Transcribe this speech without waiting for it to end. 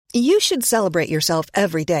You should celebrate yourself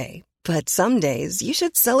every day, but some days you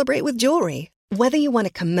should celebrate with jewelry. Whether you want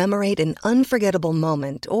to commemorate an unforgettable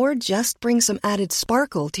moment or just bring some added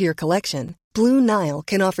sparkle to your collection, Blue Nile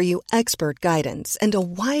can offer you expert guidance and a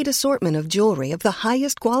wide assortment of jewelry of the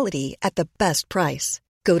highest quality at the best price.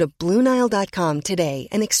 Go to BlueNile.com today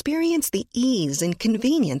and experience the ease and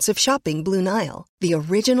convenience of shopping Blue Nile, the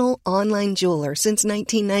original online jeweler since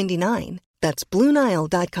 1999. That's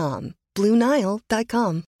BlueNile.com.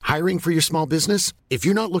 BlueNile.com. Hiring for your small business? If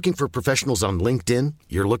you're not looking for professionals on LinkedIn,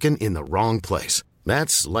 you're looking in the wrong place.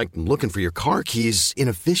 That's like looking for your car keys in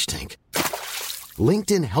a fish tank.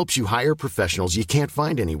 LinkedIn helps you hire professionals you can't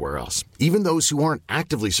find anywhere else, even those who aren't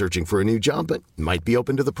actively searching for a new job but might be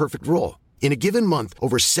open to the perfect role. In a given month,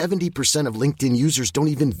 over 70% of LinkedIn users don't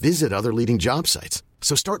even visit other leading job sites.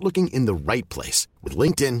 So start looking in the right place. With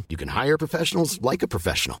LinkedIn, you can hire professionals like a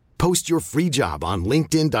professional. Post your free job on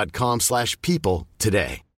linkedin.com/people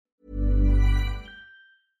today.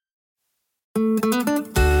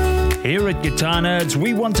 Here at Guitar Nerds,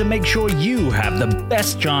 we want to make sure you have the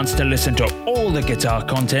best chance to listen to all the guitar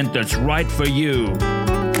content that's right for you.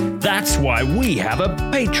 That's why we have a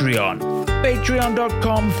Patreon.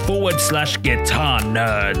 Patreon.com/Guitar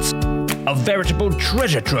Nerds. A veritable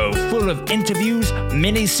treasure trove full of interviews,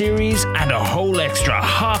 mini-series, and a whole extra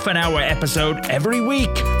half-an-hour episode every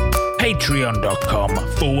week.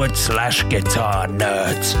 Patreon.com/Guitar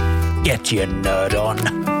Nerds. Get your nerd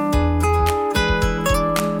on.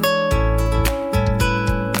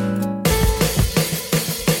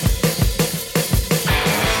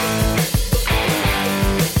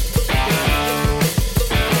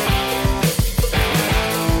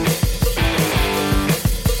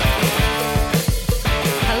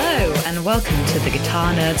 Welcome to the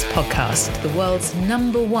Guitar Nerds Podcast, the world's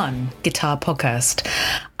 #1 guitar podcast.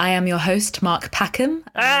 I am your host, Mark Packham.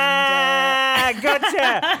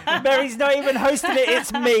 Gotcha! Mary's not even hosting it,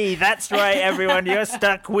 it's me. That's right, everyone, you're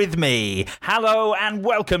stuck with me. Hello and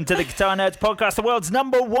welcome to the Guitar Nerds Podcast, the world's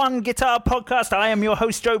 #1 guitar podcast. I am your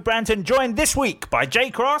host, Joe Branton, joined this week by Jay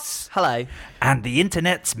Cross. Hello. And the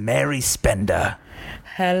internet's Mary Spender.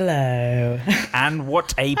 Hello. And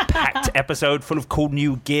what a packed episode full of cool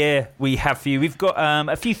new gear we have for you. We've got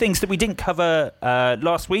a few things that we didn't cover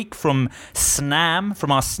last week from SNAM,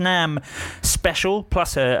 from our SNAM special,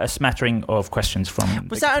 plus a smattering of questions from...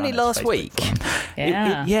 Was that only last week?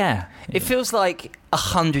 Yeah. It feels like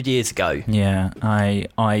 100 years ago. Yeah,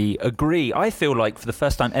 I agree. I feel like for the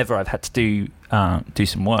first time ever I've had to do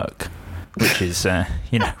some work. Which is,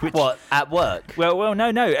 what, at work? Well,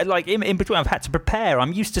 no. Like, in between, I've had to prepare.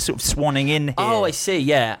 I'm used to sort of swanning in here. Oh, I see,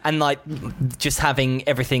 yeah. And, like, just having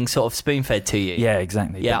everything sort of spoon-fed to you. Yeah,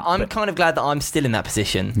 exactly. Yeah, I'm kind of glad that I'm still in that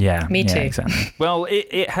position. Yeah. Me too. Yeah, exactly. Well,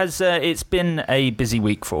 it's been a busy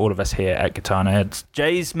week for all of us here at Guitar Nerds.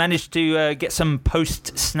 Jay's managed to get some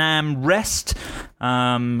post-SNAM rest.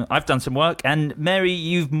 I've done some work. And, Mary,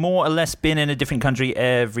 you've more or less been in a different country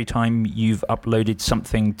every time you've uploaded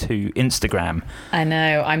something to Instagram. I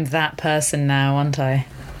know, I'm that person now, aren't I?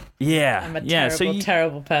 Yeah. I'm a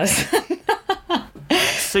terrible person.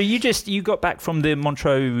 So you got back from the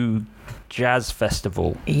Montreux Jazz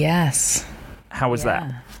Festival. Yes. How was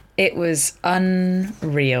that? It was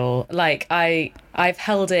unreal. Like, I've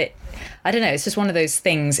held it, I don't know, it's just one of those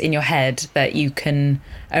things in your head that you can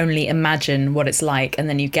only imagine what it's like, and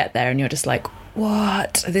then you get there and you're just like,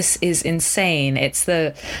 what? This is insane. It's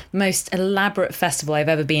the most elaborate festival I've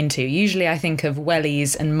ever been to. Usually I think of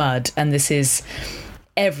wellies and mud, and this is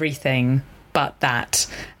everything but that.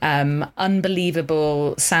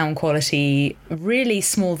 Unbelievable sound quality, really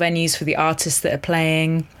small venues for the artists that are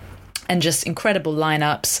playing, and just incredible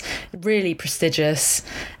lineups, really prestigious.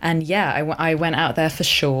 And yeah, I went out there for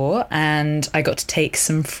sure, and I got to take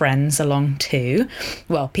some friends along too.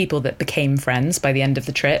 Well, people that became friends by the end of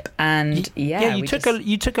the trip. And you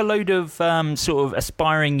took a load of sort of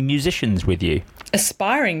aspiring musicians with you.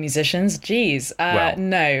 Aspiring musicians? Geez.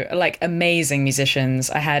 No, like amazing musicians.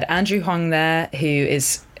 I had Andrew Huang there, who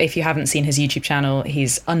is, if you haven't seen his YouTube channel,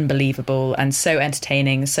 he's unbelievable and so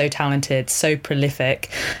entertaining, so talented, so prolific.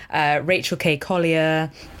 Rachel K.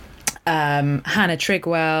 Collier, Hannah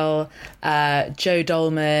Trigwell, Joe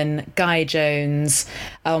Dolman, Guy Jones.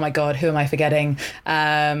 Oh my God, who am I forgetting?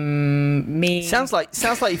 Me. Sounds like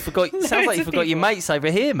you forgot. Sounds like you forgot your mates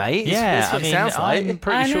over here, mate. Yeah, that's what it sounds like. I'm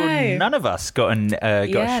pretty sure none of us got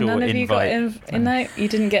a short none of invite. No, you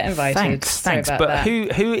didn't get invited. Thanks. But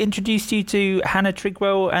who introduced you to Hannah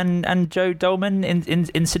Trigwell and Joe Dolman?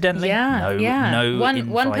 Incidentally, No.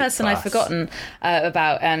 One person I've forgotten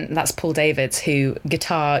about, and that's Paul Davids, who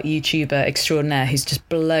guitar YouTuber tuba extraordinaire who's just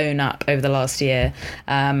blown up over the last year.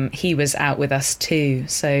 He was out with us too,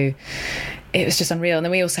 so it was just unreal. And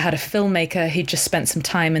then we also had a filmmaker who just spent some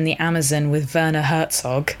time in the Amazon with Werner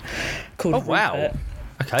Herzog called Rupert.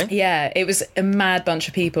 Okay. Yeah, it was a mad bunch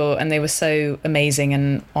of people and they were so amazing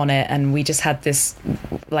and on it, and we just had this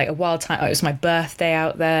like a wild time. It was my birthday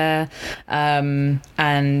out there,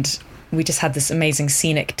 and we just had this amazing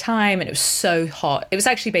scenic time, and it was so hot. It was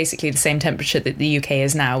actually basically the same temperature that the UK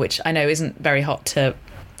is now, which I know isn't very hot to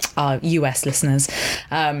our US listeners,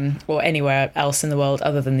 or anywhere else in the world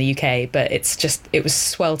other than the UK, but it was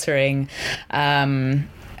sweltering.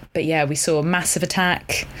 But yeah, we saw Massive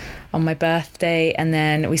Attack on my birthday, and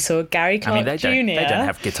then we saw Gary Clark Jr. They don't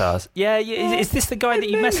have guitars. Yeah, is this the guy that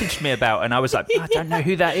you messaged me about? And I was like, I don't know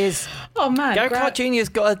who that is. Oh man, Gary Clark Jr.'s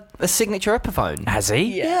got a signature Epiphone. Has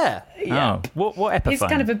he? Yeah. Oh, what Epiphone? It's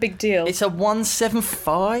kind of a big deal. It's a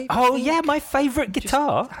 175. Oh yeah, my favourite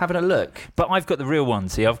guitar. Just having a look. But I've got the real one.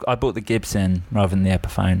 See, I bought the Gibson rather than the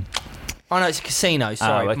Epiphone. Oh no, it's a Casino.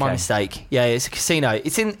 Sorry, okay. my mistake. Yeah, it's a Casino.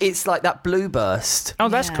 It's like that Blue Burst. Oh,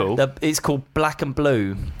 that's cool. It's called Black and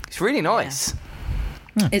Blue. It's really nice.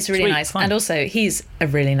 Yeah. It's really Sweet, nice. fun. And also, he's a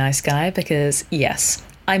really nice guy because, yes,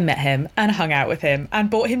 I met him and hung out with him and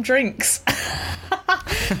bought him drinks.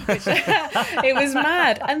 It was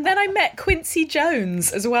mad. And then I met Quincy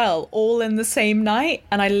Jones as well, all in the same night.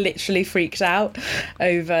 And I literally freaked out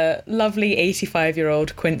over lovely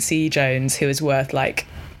 85-year-old Quincy Jones, who is worth like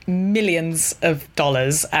millions of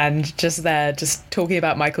dollars, and just talking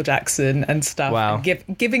about Michael Jackson and stuff. Wow.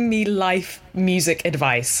 And giving me life music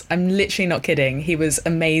advice. I'm literally not kidding. He was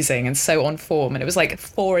amazing and so on form, and it was like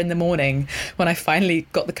 4 a.m. when I finally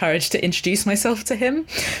got the courage to introduce myself to him.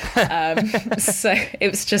 So it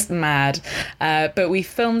was just mad. But we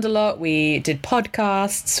filmed a lot, we did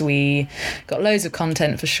podcasts, we got loads of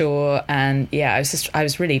content for sure, and yeah, I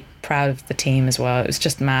was really proud of the team as well. It was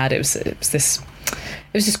just mad. It was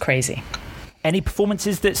just crazy. Any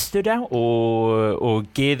performances that stood out, or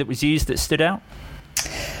gear that was used that stood out?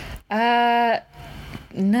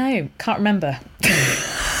 No, can't remember.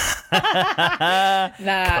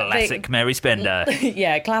 Classic Mary Spender.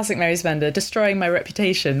 Yeah, classic Mary Spender, destroying my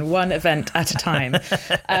reputation one event at a time.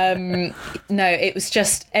 No, it was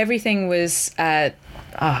just everything was.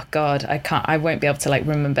 Oh God, I won't be able to like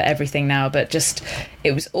remember everything now, but just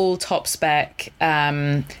it was all top spec.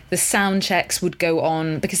 The sound checks would go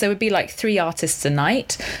on because there would be like 3 artists a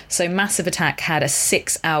night. So Massive Attack had a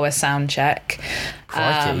 6-hour sound check.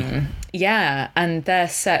 Yeah, and their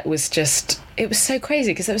set was it was so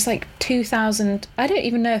crazy because it was like 2,000. I don't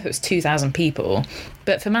even know if it was 2,000 people,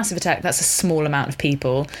 but for Massive Attack, that's a small amount of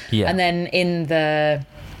people. Yeah. And then in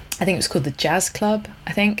I think it was called the Jazz Club,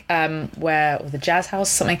 or the Jazz House,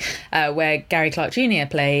 something, where Gary Clark Jr.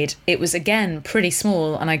 played. It was, again, pretty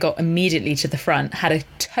small, and I got immediately to the front, had a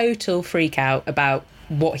total freak out about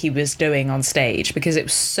what he was doing on stage because it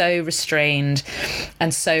was so restrained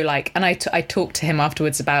and so like, and I talked to him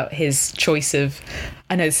afterwards about his choice of,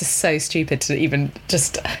 I know this is so stupid to even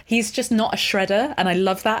he's just not a shredder, and I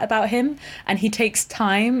love that about him, and he takes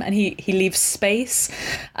time and he leaves space.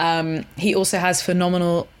 He also has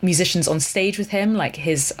phenomenal musicians on stage with him, like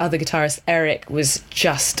his other guitarist Eric was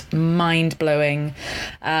just mind-blowing,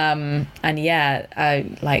 and yeah,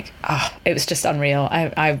 it was just unreal.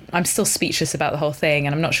 I'm still speechless about the whole thing,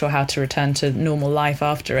 and I'm not sure how to return to normal life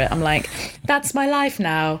after it. I'm like, that's my life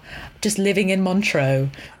now, just living in Montreux.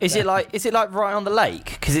 Is it like right on the lake?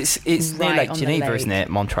 Because it's near Right Lake on the Geneva, lake. isn't it,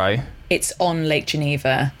 Montreux? It's on Lake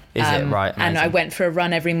Geneva. Is it? Right, And I amazing. went for a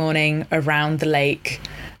run every morning around the lake,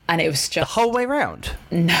 and it was The just whole way round?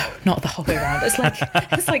 no, not the whole way around. It's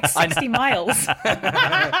like 60 miles.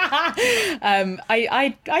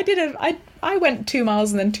 I went 2 miles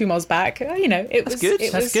and then 2 miles back. You know, That's good.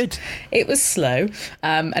 That's good. It was slow,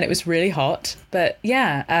 and it was really hot. But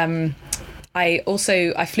yeah,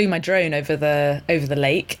 I flew my drone over the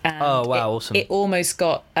lake, and Oh, wow, awesome. it almost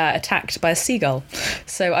got attacked by a seagull.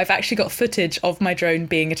 So I've actually got footage of my drone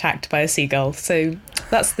being attacked by a seagull. So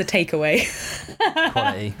that's the takeaway.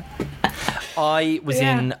 Quality. I was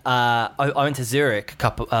I went to Zurich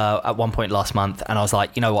at one point last month, and I was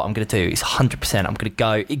like, you know what I'm going to do? It's 100%. I'm going to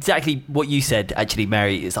go exactly what you said, actually,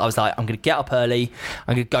 Mary. Is I was like, I'm going to get up early.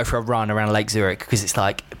 I'm going to go for a run around Lake Zurich because it's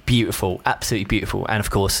like beautiful, absolutely beautiful. And of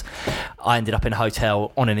course, I ended up in a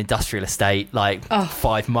hotel on an industrial estate, like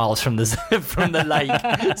 5 miles from the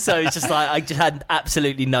lake. So it's just like I just had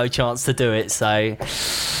absolutely no chance to do it. So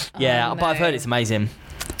yeah, but I've heard it's amazing.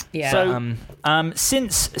 Yeah. So,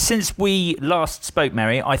 since we last spoke,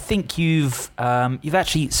 Mary, I think you've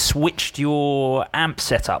actually switched your amp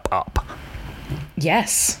setup up.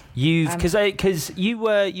 Yes. You've because you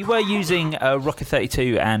were using a Rocker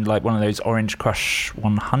 32 and like one of those Orange Crush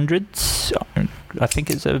 100s. I think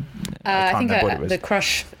it's a. I think the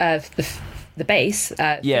Crush the bass.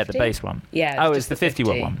 Yeah, 50? the bass one. Yeah. Oh, it's the 50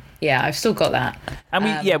 watt one. Yeah, I've still got that.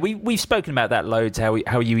 And we've spoken about that loads. How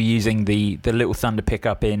you were using the Little Thunder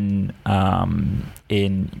pickup in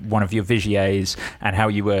one of your Vigiers, and how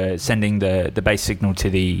you were sending the bass signal to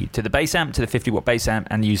the bass amp, to the 50 watt bass amp,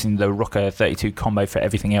 and using the Rocker 32 combo for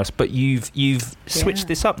everything else. But you've switched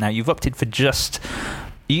this up now. You've opted for just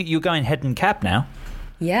you're going head and cab now.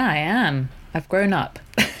 Yeah, I am. I've grown up.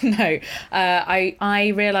 No,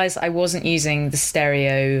 I realised I wasn't using the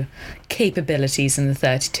stereo capabilities in the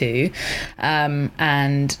 32,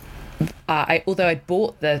 and although I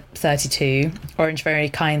bought the 32, Orange very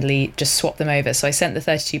kindly just swapped them over. So I sent the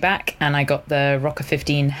 32 back, and I got the Rocker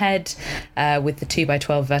 15 head with the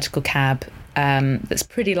 2x12 vertical cab. That's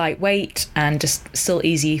pretty lightweight and just still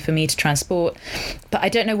easy for me to transport, but I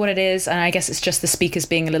don't know what it is, and I guess it's just the speakers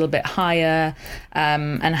being a little bit higher,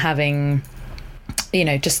 and having,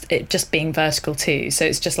 just being vertical too. So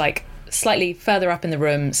it's just like slightly further up in the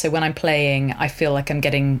room. So when I'm playing, I feel like I'm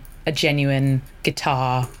getting a genuine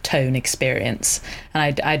guitar tone experience.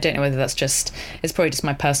 And I don't know whether it's probably just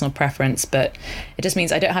my personal preference, but it just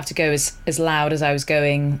means I don't have to go as loud as I was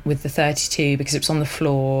going with the 32 because it was on the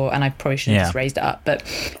floor, and I probably should have just raised it up. But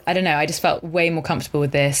I don't know, I just felt way more comfortable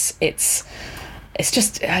with this. It's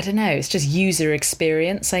just, I don't know, it's just user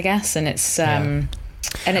experience, I guess. And it's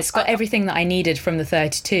and it's got everything that I needed from the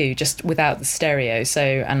 32, just without the stereo. So,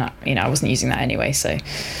 and I wasn't using that anyway, so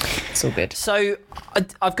it's all good. So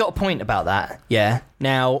I've got a point about that. Yeah.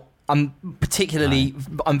 Now I'm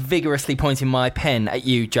vigorously pointing my pen at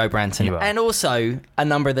you, Joe Branton, and also a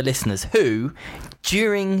number of the listeners who,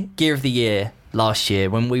 during Gear of the Year last year,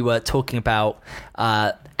 when we were talking about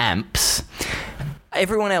amps,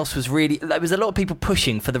 everyone else was there was a lot of people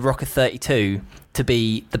pushing for the Rocker 32 to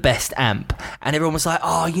be the best amp, and everyone was like,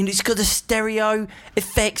 it's got a stereo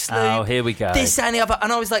effects loop. Oh, here we go. This and the other.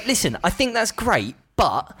 And I was like, listen, I think that's great,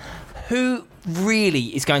 but who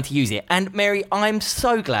really is going to use it? And Mary, I'm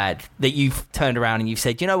so glad that you've turned around and you've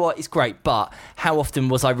said, you know what, it's great, but how often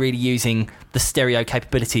was I really using the stereo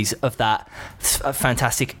capabilities of that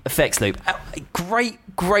fantastic effects loop?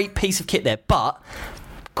 Great piece of kit there, but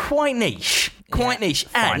quite niche.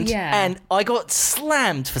 And I got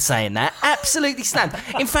slammed for saying that. Absolutely slammed.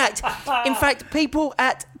 In fact, people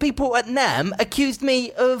at NAMM accused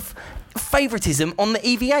me of favoritism on the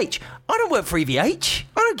EVH. I don't work for EVH.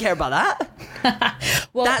 I don't care about that.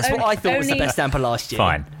 Well, that's what I thought was the best amp of last year.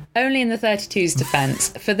 Fine. Only in the 32's defense,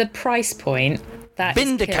 for the price point, that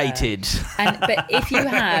vindicated. But if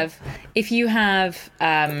you have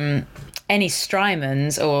any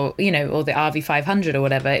Strymons or the RV500 or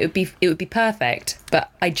whatever, it would be perfect. But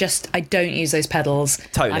I don't use those pedals.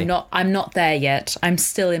 Totally. I'm not there yet. I'm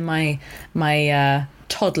still in my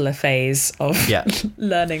toddler phase of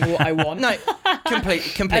learning what I want. No,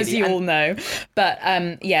 completely. As you all know. But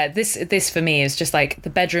this for me is just like the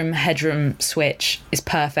bedroom headroom switch is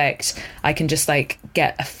perfect. I can just like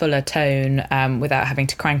get a fuller tone without having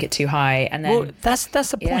to crank it too high. And then that's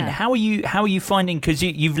the point. Yeah. How are you finding, because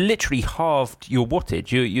you've literally halved your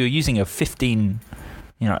wattage. You're using a 15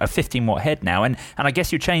 watt head now, and I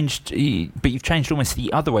guess you've changed almost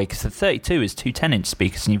the other way, because the 32 is two 10-inch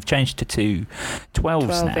speakers and you've changed to two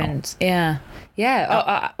 12s now. Inch.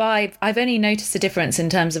 I've only noticed a difference in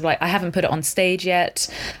terms of like I haven't put it on stage yet,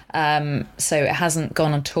 so it hasn't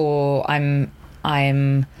gone on tour.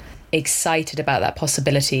 I'm excited about that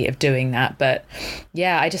possibility of doing that, but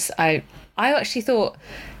I actually thought,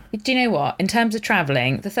 do you know what? In terms of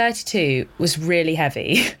travelling, the 32 was really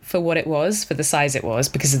heavy for what it was, for the size it was,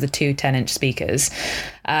 because of the two 10-inch speakers.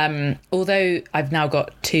 Although I've now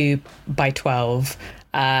got 2x12,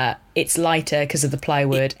 it's lighter because of the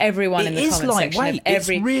plywood. Everyone in the comment section, it's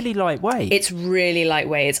really lightweight. It's really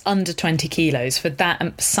lightweight. It's under 20 kilos for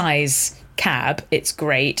that size cab. It's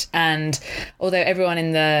great. And although everyone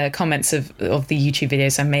in the comments of the YouTube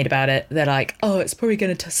videos I've made about it, they're like, oh, it's probably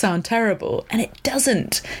going to sound terrible, and it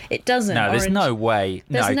doesn't. No, there's no way.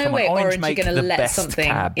 There's no way Orange are going to let something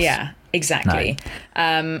cabs. Exactly.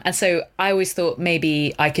 No. And so I always thought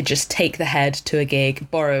maybe I could just take the head to a gig,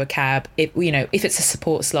 borrow a cab, if it's a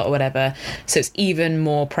support slot or whatever, so it's even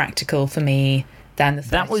more practical for me than the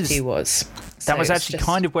 32 was. That was actually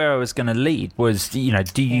kind of where I was going to lead. Was do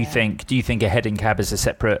you think a head and cab as a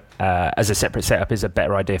separate setup is a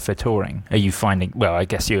better idea for touring? Are you finding? Well, I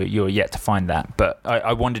guess you're yet to find that, but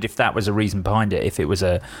I wondered if that was a reason behind it. If it was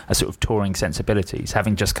a sort of touring sensibilities,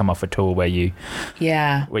 having just come off a tour where you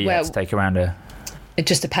had to take around a.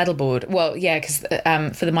 Just a pedal board. Well, yeah, because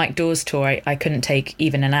for the Mike Dawes tour, I couldn't take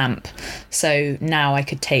even an amp. So now I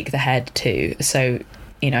could take the head too. So,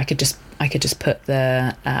 I could just put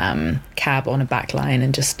the cab on a backline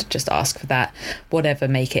and just ask for that, whatever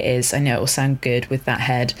make it is. I know it will sound good with that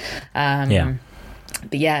head.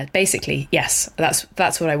 But yeah, basically, yes,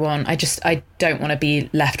 that's what I want. I don't want to be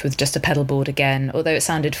left with just a pedal board again. Although it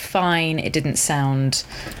sounded fine, it didn't sound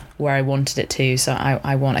where I wanted it to. So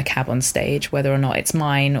I want a cab on stage, whether or not it's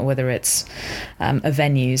mine or whether it's a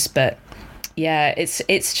venue's. But yeah,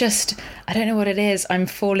 it's just, I don't know what it is. I'm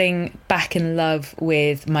falling back in love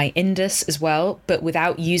with my Indus as well, but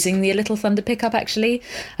without using the Little Thunder pickup, actually.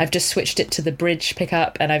 I've just switched it to the bridge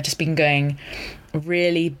pickup, and I've just been going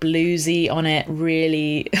really bluesy on it,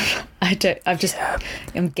 really. I'm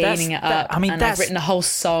gaining it up. I've written a whole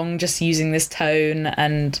song just using this tone,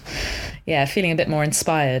 and yeah, feeling a bit more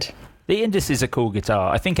inspired. The Indus is a cool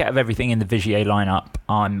guitar. I think out of everything in the Vigier lineup,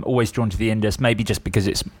 I'm always drawn to the Indus, maybe just because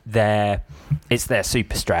it's their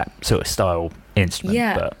super strat sort of style instrument.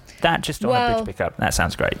 Yeah. But that just on a bridge pickup, that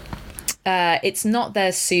sounds great. It's not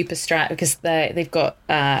their super strat because they've got,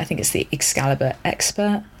 I think it's the Excalibur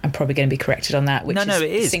Expert. I'm probably going to be corrected on that. It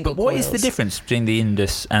is. But what is the difference between the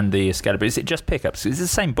Indus and the Excalibur? Is it just pickups? It's the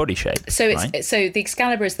same body shape. So the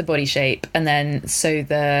Excalibur is the body shape, and then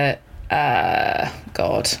the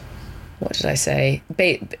what did I say?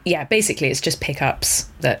 Basically it's just pickups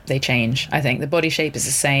that they change. I think the body shape is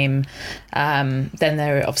the same. Then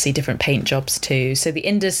there are obviously different paint jobs too. So the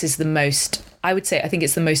Indus is the most, I would say, I think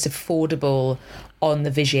it's the most affordable on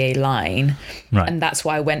the Vigier line. Right. And that's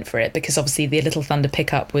why I went for it, because obviously the Little Thunder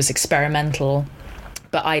pickup was experimental,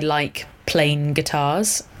 but I like plain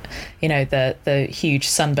guitars. The huge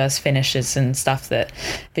sunburst finishes and stuff that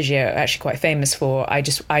Vigier are actually quite famous for. I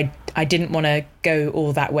didn't want to go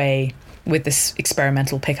all that way with this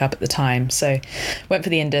experimental pickup at the time, so went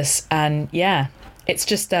for the Indus. And yeah, it's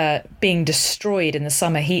just being destroyed in the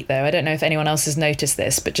summer heat though. I don't know if anyone else has noticed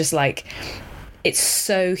this, but just like, it's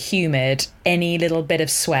so humid, any little bit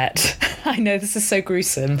of sweat. I know this is so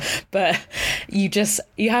gruesome, but you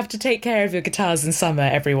have to take care of your guitars in summer,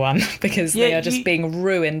 everyone, because they are just being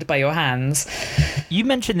ruined by your hands. You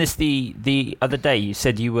mentioned this the other day. You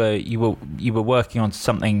said you were working on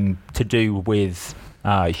something to do with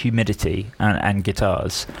humidity and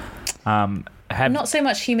guitars. Not so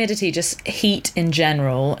much humidity, just heat in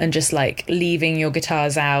general, and just like leaving your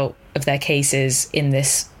guitars out of their cases in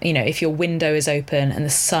this, if your window is open and the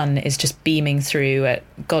sun is just beaming through at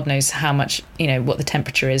God knows how much, what the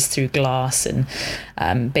temperature is through glass,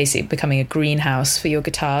 and basically becoming a greenhouse for your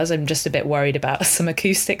guitars. I'm just a bit worried about some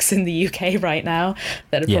acoustics in the UK right now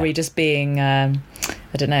that are probably just being, I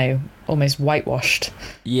don't know, almost whitewashed.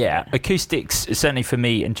 Yeah, acoustics, certainly for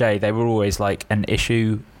me and Jay, they were always like an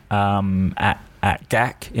issue at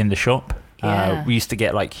GAC in the shop. Yeah. We used to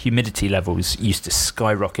get like humidity levels used to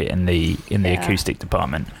skyrocket in the acoustic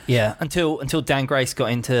department. Yeah, until Dan Grace got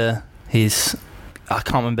into his, I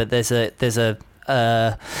can't remember. There's a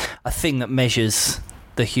thing that measures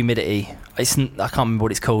the humidity. I can't remember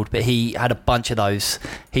what it's called, but he had a bunch of those.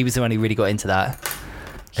 He was the one who really got into that.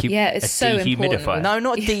 It's so important. No,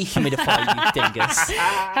 not a dehumidifier, you dingus.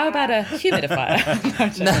 How about a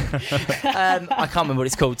humidifier? No. I can't remember what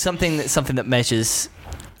it's called. Something that measures.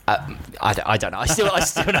 I don't know. I still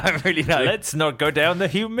don't really know. Let's not go down the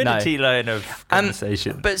humidity line of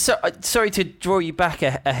conversation. But sorry to draw you back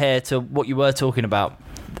a hair to what you were talking about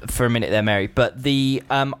for a minute there, Mary. But the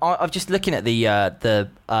I'm just looking at the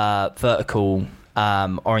vertical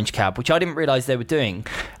orange cab, which I didn't realise they were doing,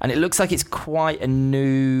 and it looks like it's quite a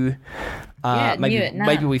new.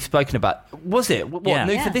 Maybe we've spoken about. Was it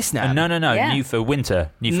new for this now? No. Yeah. New for winter.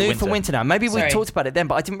 New for winter now. Maybe we talked about it then,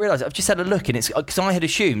 but I didn't realise. I've just had a look, and it's because I had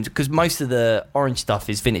assumed, because most of the orange stuff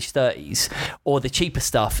is vintage 30s, or the cheaper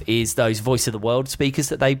stuff is those Voice of the World speakers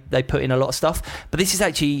that they put in a lot of stuff. But this is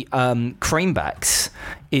actually creambacks.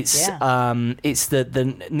 It's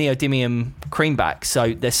the neodymium creamback,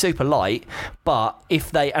 so they're super light. But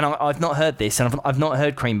if they, and I've not heard this, and I've not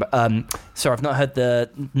heard I've not heard the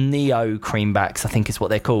neo creambacks, I think is what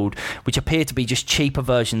they're called, which appear to be just cheaper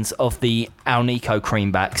versions of the Alnico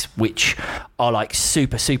creambacks, which are like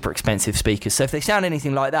super expensive speakers. So if they sound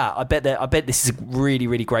anything like that, I bet this is a really,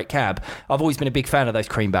 really great cab. I've always been a big fan of those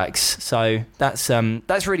creambacks, so that's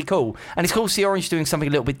really cool. And it's cool to see Orange doing something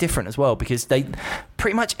a little bit different as well, because they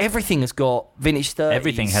pretty much everything has got vintage 30s.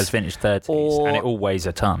 Everything has vintage 30s, and it all weighs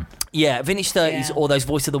a ton. Yeah, vintage 30s or those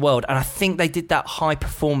Voice of the World. And I think they did that high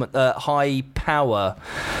power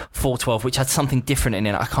 412, which had something different in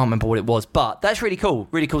it. I can't remember what it was, but that's really cool.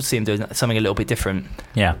 Really cool to see them doing something a little bit different.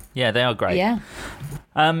 Yeah, they are great. Yeah.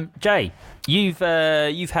 Jay, you've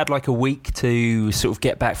had like a week to sort of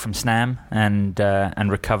get back from SNAM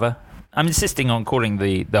and recover. I'm insisting on calling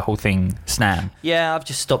the whole thing SNAM. Yeah, I've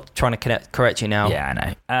just stopped trying to correct you now.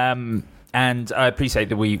 Yeah, I know. And I appreciate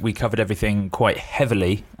that we covered everything quite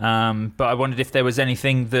heavily. But I wondered if there was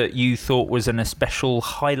anything that you thought was an especial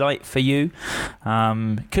highlight for you.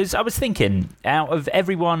 Because I was thinking, out of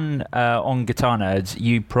everyone on Guitar Nerds,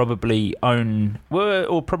 you probably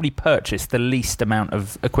probably purchased the least amount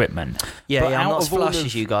of equipment. Yeah, I'm not as flush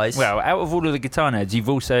as you guys. Well, out of all of the Guitar Nerds,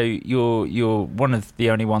 you're one of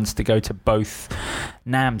the only ones to go to both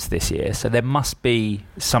NAMMs this year. So there must be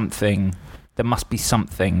something. There must be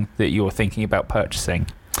something that you're thinking about purchasing.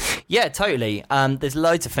 Yeah, totally. There's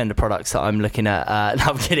loads of Fender products that I'm looking at. No,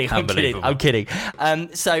 I'm kidding.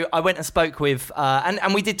 So I went and spoke with,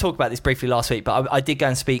 and we did talk about this briefly last week, but I did go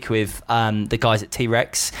and speak with the guys at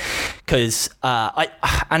T-Rex, because I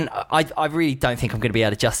really don't think I'm going to be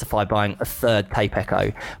able to justify buying a third Tape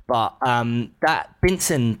Echo. But that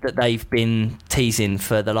Binson that they've been teasing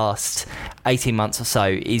for the last 18 months or so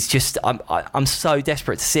is just, I'm so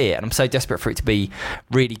desperate to see it, and I'm so desperate for it to be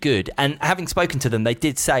really good. And having spoken to them, they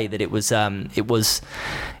did say that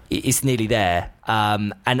it's nearly there,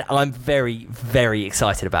 and I'm very, very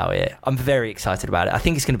excited about it. I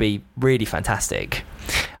think it's going to be really fantastic.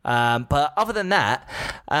 But other than that,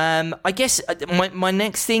 I guess my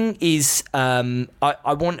next thing is I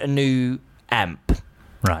want a new amp.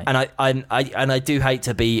 Right. And I do hate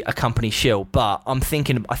to be a company shill, but I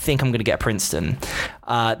think I'm going to get a Princeton.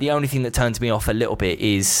 The only thing that turns me off a little bit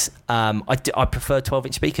is I prefer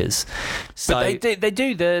 12-inch speakers. So but they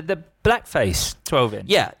do the blackface 12-inch.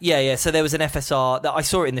 Yeah. So there was an FSR that I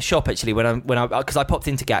saw it in the shop actually because I popped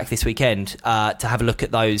into GAC this weekend to have a look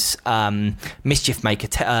at those Mischief Maker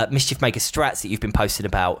Strats that you've been posting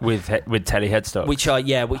about with Tele headstocks, which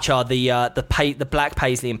are the black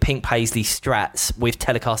paisley and pink paisley Strats with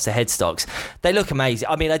Telecaster headstocks. They look amazing.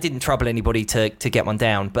 I mean, I didn't trouble anybody to get one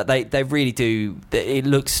down, but they really do. It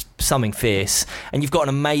looks something fierce, and you've got an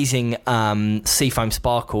amazing Seafoam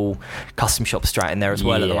Sparkle custom shop Strat in there as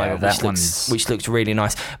well at the moment, which looks really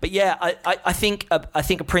nice. But yeah, I think a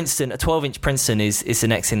Princeton, a 12-inch Princeton is the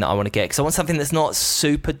next thing that I want to get, because I want something that's not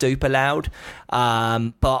super duper loud,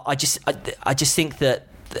 but I just think that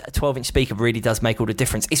a 12-inch speaker really does make all the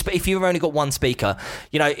difference. If you've only got one speaker,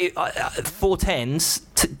 410s,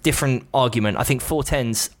 different argument. I think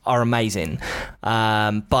 410s are amazing,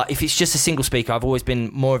 but if it's just a single speaker, I've always been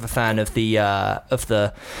more of a fan of the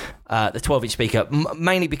 12-inch speaker,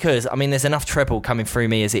 mainly because there's enough treble coming through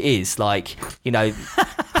me as it is.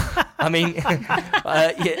 I'm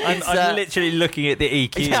literally looking at the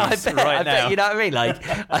EQs right now. You know what I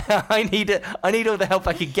mean? I need all the help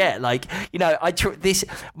I can get.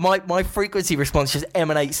 My frequency response just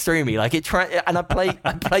emanates through me. And I play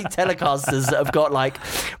Telecasters that have got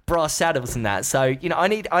brass saddles and that. So I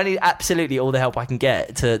need absolutely all the help I can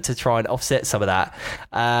get to try and offset some of that.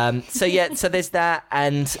 So there's that,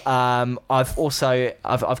 and I've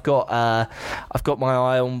got my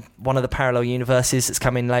eye on one of the Parallel Universes that's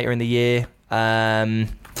coming later in the year.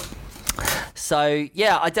 So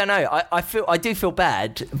yeah, I don't know. I do feel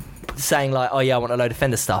bad saying I want a load of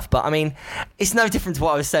Fender stuff, but it's no different to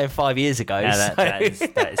what I was saying 5 years ago. Yeah, that is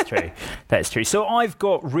true. That is true. So I've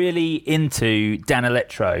got really into Dan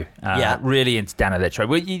Electro. Really into Dan Electro.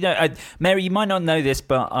 Well, Mary, you might not know this,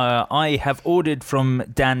 but I have ordered from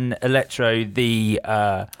Dan Electro the.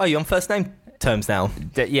 You're on first name terms now.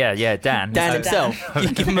 Dan. Dan himself. You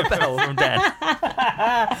give him a bell from Dan.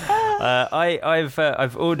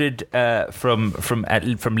 I've ordered from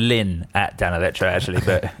Lynn at Dan Electro actually,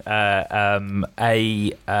 but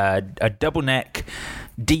a double neck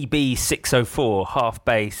DB604 half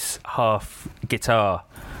bass half guitar.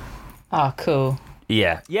 Oh, cool.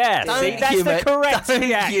 Yeah. See, that's the correct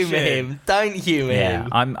reaction. Don't humour him.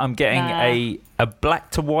 I'm getting a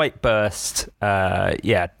black to white burst.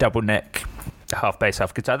 Double neck. Half bass,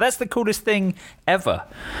 half guitar. That's the coolest thing ever.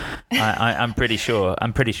 I'm pretty sure.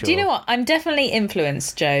 Do you know what? I'm definitely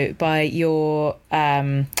influenced, Joe, by your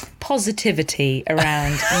positivity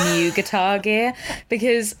around new guitar gear,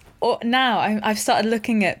 because or now I've started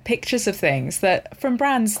looking at pictures of things that from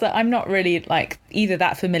brands that I'm not really like either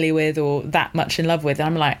that familiar with or that much in love with, and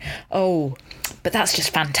I'm like, oh, but that's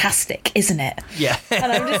just fantastic, isn't it? Yeah.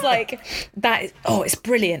 And I'm just like, it's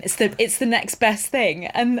brilliant. It's the next best thing.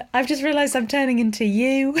 And I've just realised I'm turning into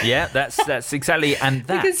you. Yeah, that's exactly, and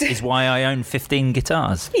that Because- is why I own 15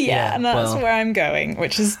 guitars. Yeah, and that's well. where I'm going,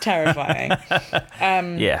 which is terrifying.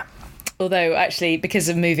 Yeah. Although, actually, because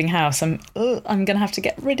of moving house, I'm going to have to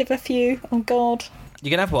get rid of a few. Oh, God.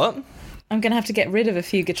 You're gonna have what? I'm going to have to get rid of a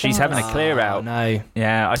few guitars. She's having a clear out. Oh, no.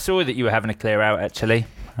 Yeah, I saw that you were having a clear out, actually.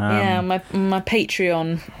 yeah, my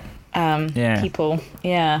Patreon Yeah. people.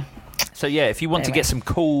 Yeah. So yeah, if you want to Anyway. get some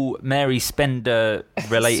cool Mary Spender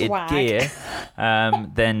related Swag. gear,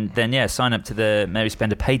 then yeah, sign up to the Mary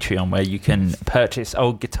Spender Patreon, where you can purchase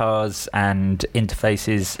old guitars and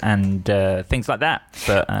interfaces and things like that.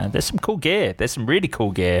 But there's some cool gear. There's some really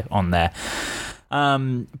cool gear on there.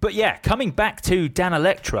 But yeah, coming back to Dan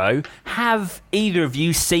Electro, have either of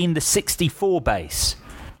you seen the 64 bass?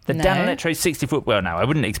 The No. Dan Electro 64. Well, no, I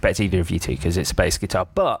wouldn't expect either of you to, because it's a bass guitar.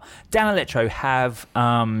 But Dan Electro have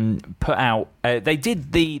put out.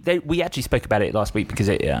 We actually spoke about it last week because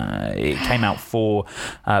it came out for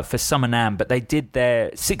Summer NAMM. But they did their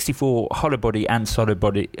 64 hollow body and solid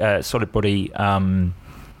body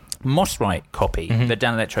Mossrite copy, the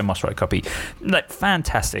Dan Electro Mossrite copy. Like,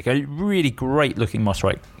 fantastic, a really great looking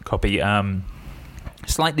Mossrite copy.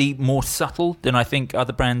 Slightly more subtle than I think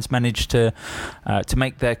other brands manage to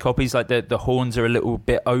make their copies. Like the horns are a little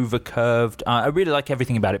bit over curved. I really like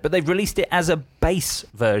everything about it. But they've released it as a bass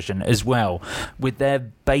version as well, with their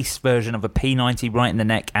bass version of a P90 right in the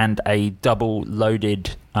neck and a double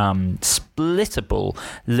loaded splittable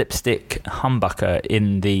lipstick humbucker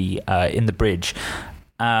in the bridge.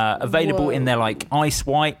 Available in their like ice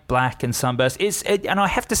white, black, and sunburst. And I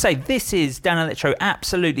have to say, this is Dan Electro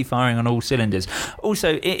absolutely firing on all cylinders.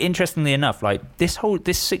 Also, interestingly enough, like this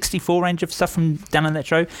 64 range of stuff from Dan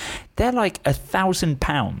Electro, they're like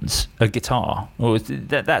 £1,000 a guitar, or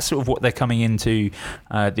that's sort of what they're coming into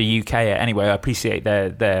the UK at. Anyway, I appreciate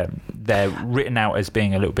they're written out as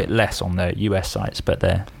being a little bit less on the US sites, but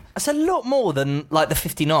they're. That's a lot more than like the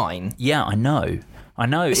 59. Yeah, I know.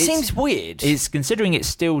 It seems weird. It's considering it's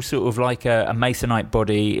still sort of like a Masonite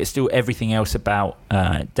body. It's still everything else about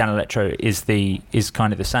Dan Electro is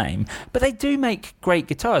kind of the same. But they do make great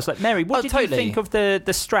guitars. Like, Mary, what did you think of the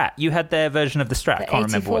Strat? You had their version of the Strat. I can't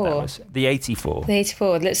remember what that was. The 84. The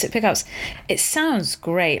 84 lipstick pickups. It sounds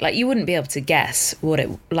great. Like, you wouldn't be able to guess what it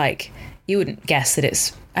like. You wouldn't guess that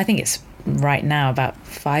it's. I think it's right now about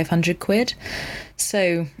 500 quid.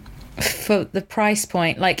 So for the price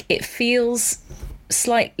point, like, it feels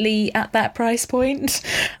slightly at that price point.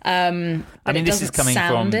 I mean, this is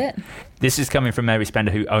coming from Mary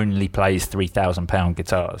Spender, who only plays £3,000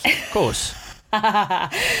 guitars. Of course.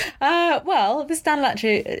 Well, this Dan Electro,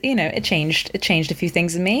 it changed a few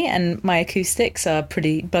things in me, and my acoustics are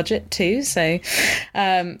pretty budget too. So,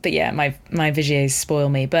 but yeah, my Vigiers spoil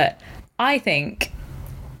me. But I think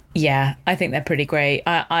they're pretty great.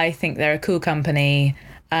 I think they're a cool company.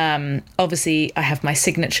 Obviously, I have my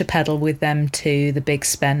signature pedal with them too, the Big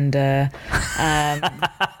Spender.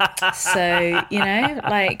 So,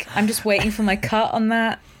 like, I'm just waiting for my cut on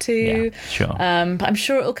that too. Yeah, sure. But I'm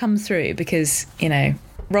sure it'll come through because,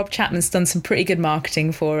 Rob Chapman's done some pretty good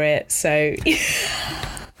marketing for it. So,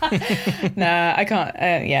 no, I can't.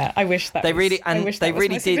 I wish that they was, really I wish they that was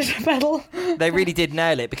really my did. signature pedal. They really did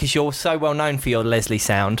nail it, because you're so well known for your Leslie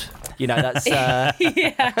sound. That's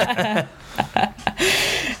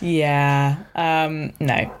Yeah.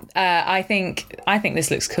 No. I think this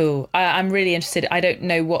looks cool. I'm really interested. I don't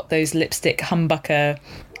know what those lipstick humbucker.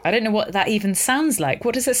 I don't know what that even sounds like.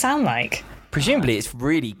 What does it sound like? presumably it's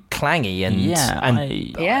really clangy and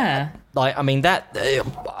Yeah. Like, I mean, that,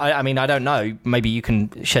 I mean, I don't know. Maybe you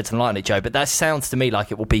can shed some light on it, Joe, but that sounds to me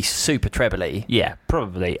like it will be super trebly. Yeah,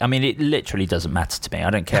 probably. I mean, it literally doesn't matter to me. I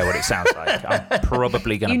don't care what it sounds like. I'm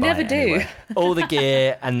probably going to buy never it do. anyway. All the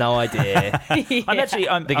gear and no idea. I'm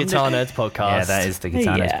The Guitar Nerds podcast. Yeah, that is the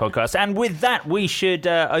Guitar Nerds Yeah. podcast. And with that, we should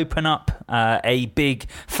open up a big,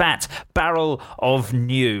 fat barrel of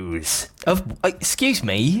news. Excuse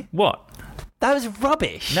me? What? That was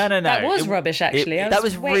rubbish. No. That was rubbish, actually. That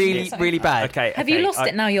was really bad. Okay. Have you lost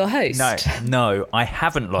it now, you're host? No, I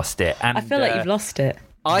haven't lost it. And I feel like you've lost it.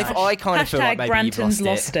 I kind of feel like Hashtag maybe you've Branton's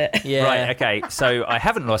lost it. Yeah. Right, okay, so I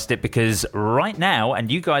haven't lost it because right now,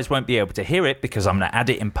 and you guys won't be able to hear it because I'm going to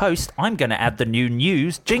add it in post, I'm going to add the new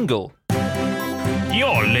news jingle.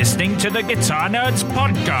 You're listening to the Guitar Nerds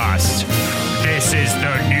podcast. This is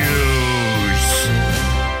the news.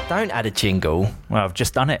 Don't add a jingle. Well, I've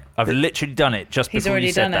just done it. I've literally done it just He's before already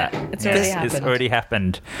you said done that. it. It's already happened. It's already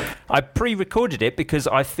happened. I pre-recorded it because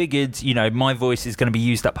I figured, my voice is going to be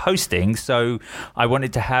used up hosting, so I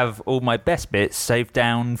wanted to have all my best bits saved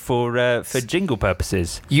down for jingle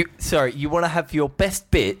purposes. You want to have your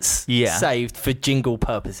best bits Yeah. saved for jingle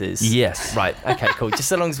purposes? Yes. Right. Okay. Cool. Just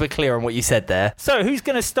so long as we're clear on what you said there. So who's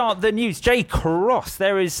going to start the news? Jay Cross.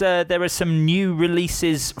 There are some new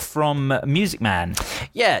releases from Music Man.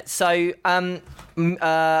 Yeah. So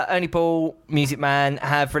Ernie Ball, Music Man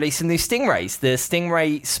have released some new Stingrays, the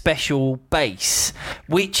Stingray Special Bass,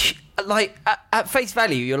 which, like, at face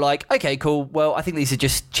value, you're like, okay, cool, well, I think these are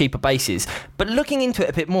just cheaper basses. But looking into it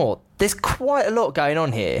a bit more, there's quite a lot going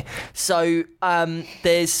on here. So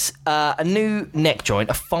there's a new neck joint,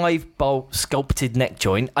 a 5-bolt sculpted neck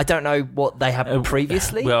joint. I don't know what they had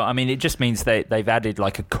previously. Well, I mean, it just means they've added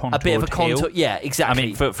like a contoured a bit of a contour. heel. Yeah, exactly. I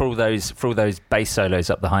mean, for all those bass solos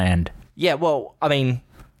up the high end. Yeah, well, I mean,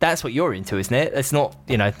 that's what you're into, isn't it? It's not,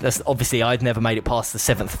 that's obviously I'd never made it past the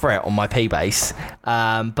 7th fret on my P bass,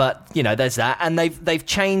 but there's that, and they've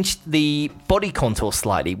changed the body contour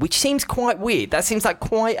slightly, which seems quite weird. That seems like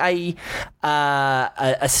quite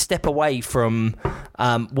a step away from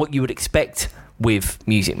what you would expect with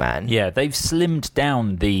Music Man. Yeah, they've slimmed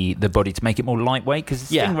down the body to make it more lightweight because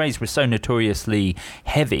the Stingrays were so notoriously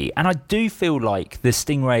heavy, and I do feel like the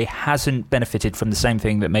Stingray hasn't benefited from the same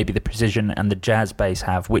thing that maybe the Precision and the Jazz Bass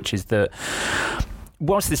have, which is that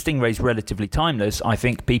whilst the Stingray's relatively timeless, I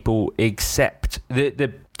think people accept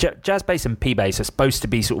the Jazz Bass and P Bass are supposed to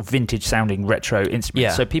be sort of vintage sounding retro instruments. Yeah.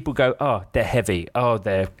 So people go, oh, they're heavy. Oh,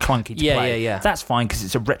 they're clunky to play. Yeah. That's fine because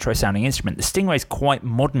it's a retro sounding instrument. The Stingray's quite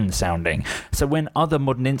modern sounding. So when other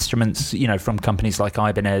modern instruments, from companies like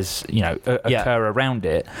Ibanez, occur around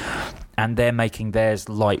it, and they're making theirs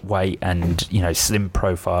lightweight and slim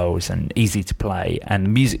profiles and easy to play, and the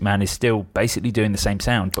Music Man is still basically doing the same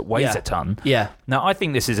sound but weighs a ton. Yeah. Now I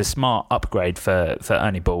think this is a smart upgrade for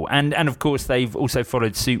Ernie Ball, and of course they've also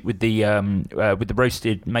followed suit with the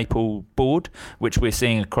roasted maple board, which we're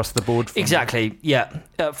seeing across the board. Exactly. Yeah.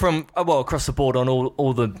 From across the board on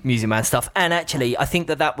all the Music Man stuff, and actually I think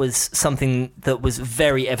that was something that was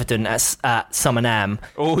very evident at Summer NAMM.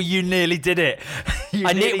 Oh, you nearly did it.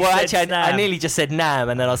 I nearly just said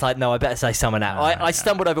NAMM, and then I was like, no, I better say Summer NAMM. I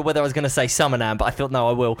stumbled over whether I was going to say Summer NAMM, but I thought, no,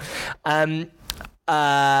 I will.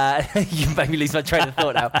 You made me lose my train of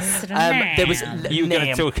thought now. There was you were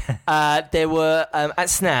going to talk. There were at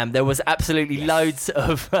SNAMM. There was absolutely loads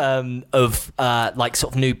of like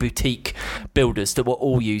sort of new boutique builders that were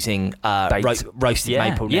all using roasted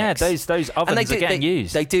maple necks. Yeah, those ovens are getting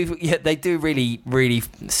used. They do. Yeah, they do really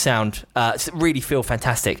sound really feel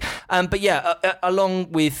fantastic. But yeah,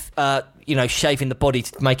 along with shaving the body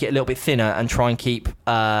to make it a little bit thinner and try and keep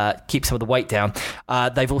some of the weight down.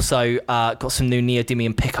 They've also got some new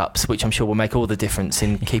neodymium pickups, which I'm sure will make all the difference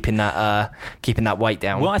in keeping that weight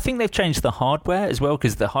down. Well, I think they've changed the hardware as well,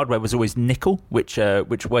 because the hardware was always nickel, which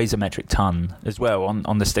weighs a metric ton as well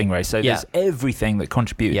on the Stingray. So there's everything that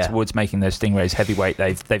contributed towards making those Stingrays heavyweight.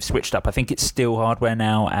 They've switched up. I think it's still hardware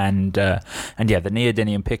now, and the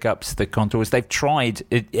neodymium pickups, the contours. They've tried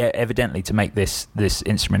evidently to make this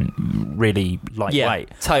instrument really lightweight.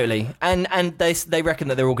 Yeah, totally. And they reckon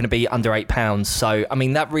that they're all going to be under £8. So I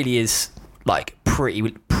mean, that really is like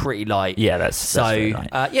pretty light. Yeah, that's very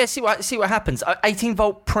light. See what happens.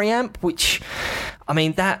 18-volt preamp, which I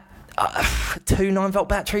mean that. 2 9-volt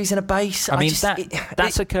batteries in a bass.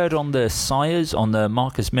 That's occurred on the Sires, on the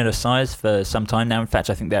Marcus Miller Sires for some time now. In fact,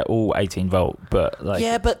 I think they're all 18-volt. But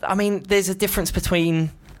I mean, there's a difference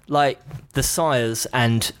between like the Sires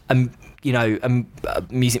and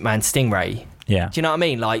Music Man Stingray. Yeah. Do you know what I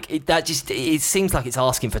mean? Like it seems like it's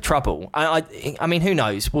asking for trouble. I mean, who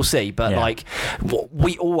knows? We'll see. But like what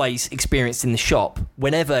we always experienced in the shop,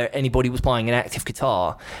 whenever anybody was buying an active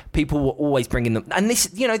guitar, people were always bringing them. And this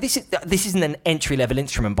isn't an entry level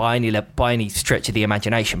instrument by any stretch of the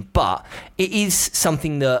imagination, but it is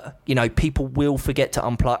something that people will forget to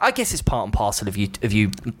unplug. I guess it's part and parcel of you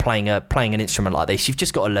playing an instrument like this. You've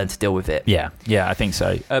just got to learn to deal with it. Yeah, I think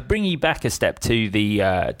so. Bringing you back a step to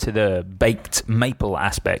the baked maple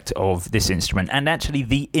aspect of this instrument, and actually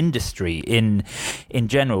the industry in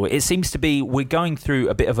general, it seems to be we're going through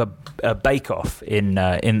a bit of a bake-off in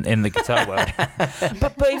the guitar world.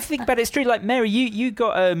 but if you think about it, it's true. Like Mary, you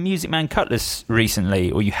got a Music Man Cutlass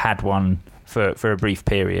recently, or you had one for a brief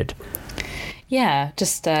period. Yeah,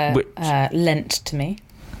 just lent to me.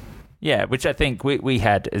 Yeah, which I think we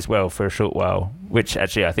had as well for a short while, which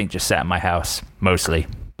actually I think just sat in my house mostly.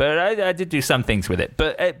 but I did do some things with it.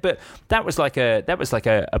 But that was like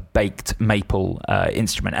a baked maple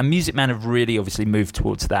instrument, and Music Man have really obviously moved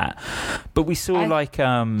towards that. But we saw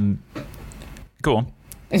go on.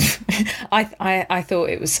 I thought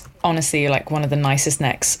it was honestly like one of the nicest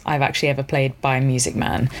necks I've actually ever played by Music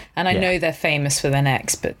Man, and I know they're famous for their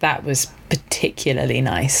necks, but that was particularly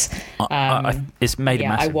nice. It's made a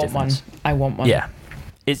massive difference. I want one. Yeah.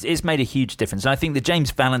 It's made a huge difference. And I think the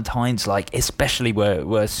James Valentines, especially,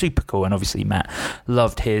 were super cool. And obviously Matt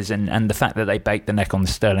loved his, and the fact that they baked the neck on the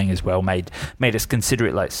Sterling as well made us consider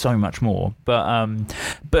it so much more. But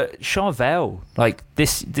Charvel,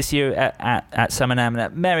 this year at Summer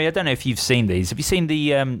NAMM, Mary, I don't know if you've seen these. Have you seen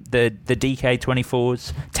the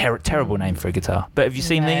DK24s? Terrible name for a guitar. But have you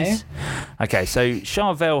seen these? Okay, so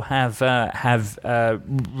Charvel have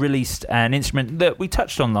released an instrument that we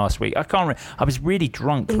touched on last week. I was really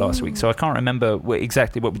drunk last week, so I can't remember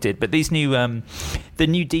exactly what we did. But these new, the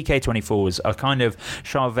new DK24s are kind of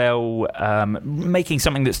Charvel making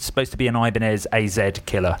something that's supposed to be an Ibanez AZ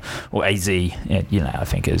killer, or AZ, I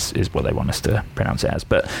think is what they want us to pronounce it as.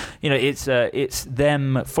 But it's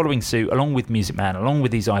them following suit along with Music Man, along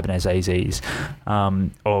with these Ibanez AZs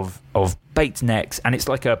of baked necks, and it's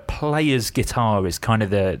like a player's guitar is kind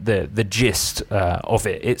of the gist of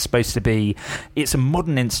it. It's supposed to be, it's a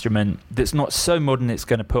modern instrument that's not so modern it's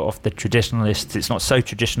going to put off the traditionalists, it's not so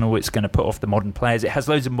traditional it's going to put off the modern players. It has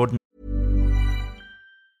loads of modern.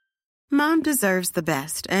 Mom deserves the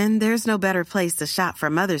best, and there's no better place to shop for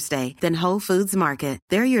Mother's Day than Whole Foods Market.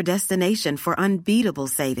 They're your destination for unbeatable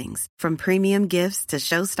savings, from premium gifts to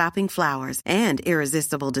show-stopping flowers and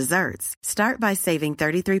irresistible desserts. Start by saving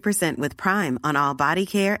 33% with Prime on all body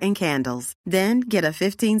care and candles. Then get a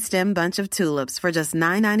 15-stem bunch of tulips for just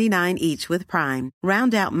 $9.99 each with Prime.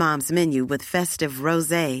 Round out Mom's menu with festive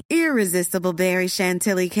rosé, irresistible berry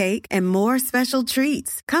chantilly cake, and more special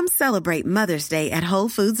treats. Come celebrate Mother's Day at Whole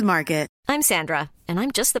Foods Market. I'm Sandra, and I'm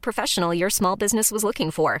just the professional your small business was looking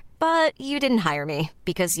for. But you didn't hire me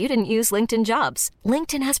because you didn't use LinkedIn Jobs.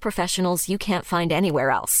 LinkedIn has professionals you can't find anywhere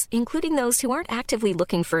else, including those who aren't actively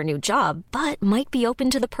looking for a new job, but might be open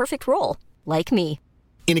to the perfect role, like me.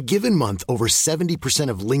 In a given month, over 70%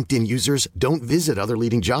 of LinkedIn users don't visit other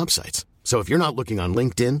leading job sites. So if you're not looking on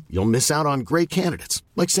LinkedIn, you'll miss out on great candidates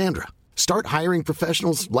like Sandra. Start hiring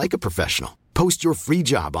professionals like a professional. Post your free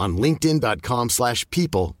job on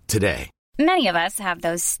linkedin.com/people today. Many of us have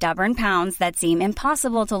those stubborn pounds that seem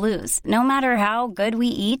impossible to lose, no matter how good we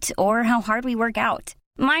eat or how hard we work out.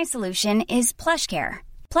 My solution is PlushCare.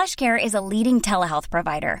 PlushCare is a leading telehealth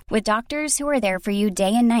provider with doctors who are there for you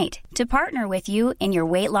day and night to partner with you in your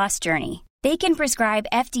weight loss journey. They can prescribe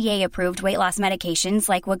FDA-approved weight loss medications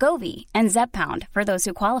like Wegovy and Zepbound for those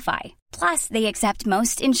who qualify. Plus, they accept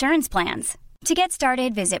most insurance plans. To get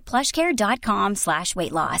started, visit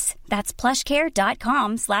plushcare.com/weightloss. That's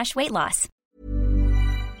plushcare.com/weightloss.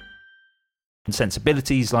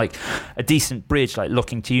 Sensibilities, like a decent bridge, like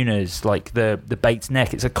locking tuners, like the baked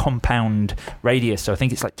neck. It's a compound radius, so I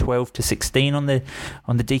think it's like 12 to 16 on the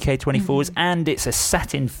DK24s, and it's a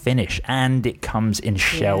satin finish, and it comes in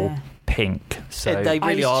shell pink. So they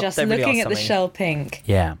really I was are. just they really looking are at the something. shell pink.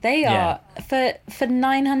 Yeah, They are for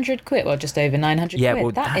 900 quid, or just over 900 Yeah, quid.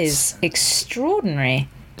 well, That is extraordinary.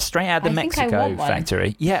 straight out of the I think I Mexico want one.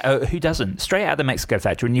 factory. Yeah, who doesn't? Straight out of the Mexico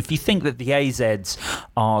factory. And if you think that the AZs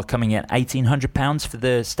are coming at £1,800 for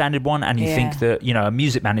the standard one, and you think that a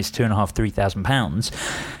Music Man is £2,500-3,000,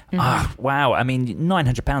 wow! I mean,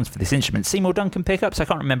 £900 for this instrument. Seymour Duncan pickups. I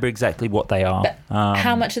can't remember exactly what they are.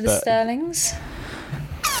 How much are the Sterlings?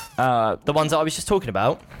 The ones that I was just talking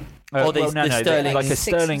about. Or the Sterling, like a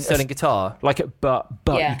Sterling guitar. But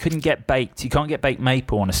you couldn't get baked. You can't get baked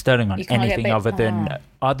maple on a Sterling on anything other than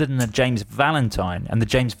the James Valentine, and the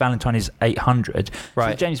James Valentine is 800. Right.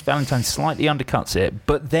 So the James Valentine slightly undercuts it,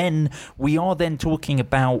 but then we are then talking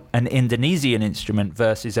about an Indonesian instrument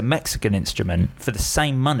versus a Mexican instrument for the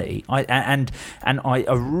same money. I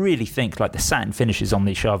really think like the satin finishes on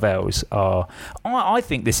these Charvels are. I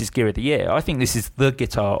think this is gear of the year. I think this is the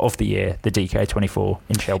guitar of the year, the DK24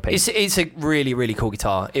 in shell pink. It's a really, really cool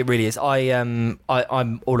guitar. It really is. I'm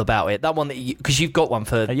all about it. That one that because you've got one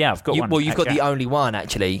for I've got one. Well, you've got the only one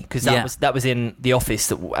actually, because that was in the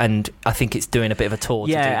office, and I think it's doing a bit of a tour.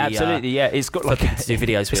 Yeah, to do absolutely. It's got like to do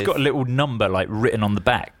videos. It's got a little number like written on the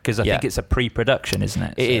back, because I think it's a pre-production, isn't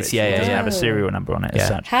it? It is. It doesn't have a serial number on it as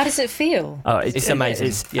such. How does it feel? It's amazing.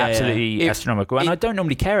 It's absolutely astronomical, and I don't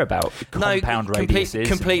normally care about compound radiuses.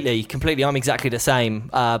 Completely. I'm exactly the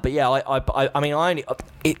same. But yeah, I mean,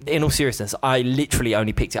 in all seriousness, I literally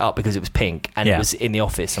only picked it up because it was pink and it was in the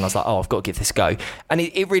office, and I was like, oh, I've got to give this a go. And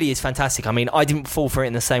it really is fantastic. I mean, I didn't fall for it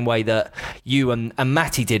in the same way that you and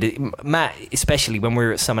Matty did. Matt, especially when we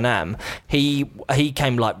were at Summer NAMM, he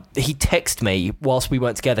came he texted me whilst we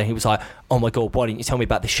weren't together, and he was like, oh my God, why didn't you tell me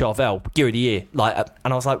about the Charvel Gear of the Year? And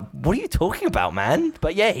I was like, what are you talking about, man?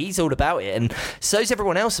 But yeah, he's all about it, and so's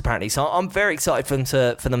everyone else apparently. So I'm very excited for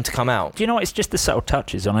them to come out. Do you know what? It's just the subtle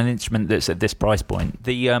touches on an instrument that's at this price point.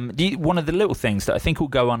 One of the little things that I think will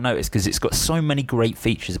go unnoticed because it's got so many great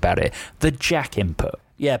features about it. The jack input.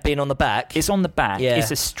 Yeah, being on the back. It's on the back. Yeah.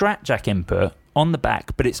 It's a Strat jack input on the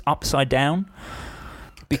back, but it's upside down.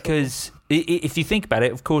 Because if you think about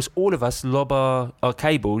it, of course, all of us lob our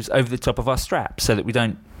cables over the top of our Strat so that we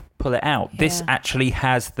don't pull it out. This actually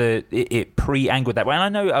has it pre-angled that way. And I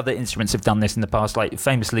know other instruments have done this in the past, like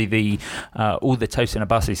famously all the Tosin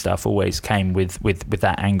Abasi stuff always came with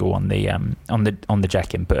that angle on the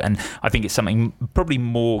jack input. And I think it's something probably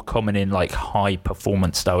more common in like high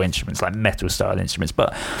performance style instruments, like metal style instruments.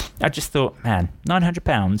 But I just thought, man,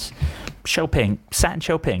 £900, shell pink, satin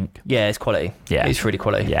shell pink. Yeah, it's quality. Yeah, it's really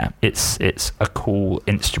quality. Yeah, it's a cool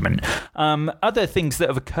instrument. Other things that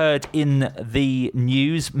have occurred in the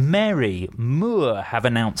news. Mary, Moore have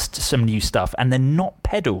announced some new stuff, and they're not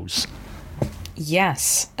pedals.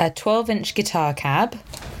 Yes, a 12-inch guitar cab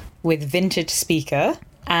with vintage speaker.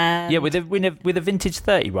 And with a vintage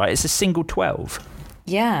 30, right? It's a single 12.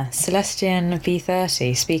 Yeah, Celestion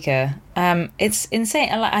V30 speaker. It's insane.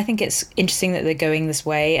 I think it's interesting that they're going this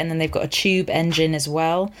way, and then they've got a tube engine as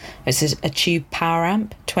well. It's a tube power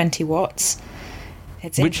amp, 20 watts.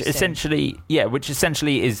 Which essentially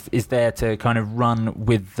is there to kind of run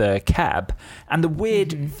with the cab. And the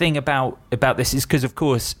weird thing about this is because, of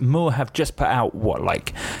course, Moore have just put out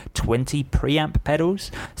 20 preamp pedals.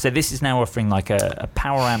 So this is now offering like a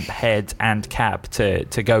power amp head and cab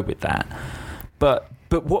to go with that. But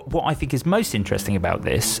what I think is most interesting about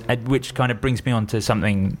this, which kind of brings me on to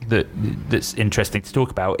something that's interesting to talk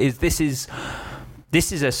about, is this is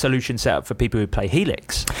a solution set up for people who play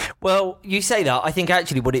Helix. Well, you say that. I think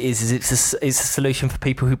actually what it is it's a solution for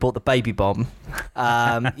people who bought the Baby Bomb.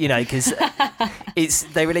 Because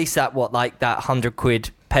they released that that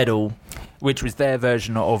 £100 pedal, which was their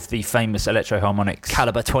version of the famous Electro Harmonix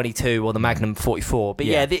Caliber 22 or the Magnum 44. But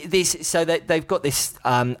they've got this.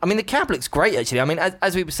 The cab looks great actually. I mean,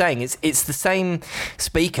 as we were saying, it's the same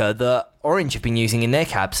speaker that Orange have been using in their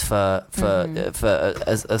cabs for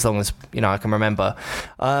as long as I can remember.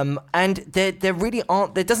 And there really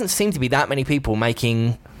aren't. There doesn't seem to be that many people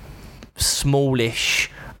making smallish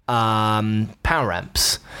power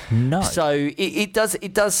amps. No. So it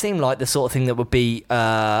does seem like the sort of thing that would be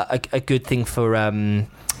a good thing for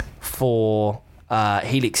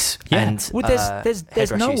Helix. And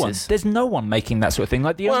there's no one. There's no one making that sort of thing.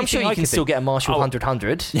 Like I'm sure you can still get a Marshall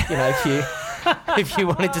 100. If you if you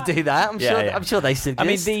wanted to do that, I'm sure they still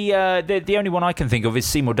exist. I mean, the only one I can think of is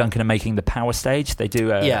Seymour Duncan are making the Power Stage. They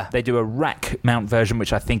do a rack mount version,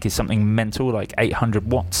 which I think is something mental, like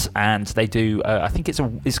 800 watts, and they do I think it's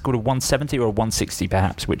called a 170 or a 160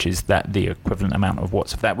 perhaps, which is the equivalent amount of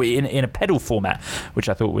watts of that in a pedal format, which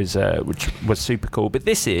I thought was super cool. But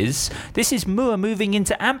this is Moore moving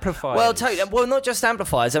into amplifiers. Well, totally. Well, not just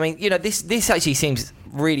amplifiers. I mean, this actually seems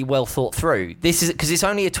really well thought through. This is because it's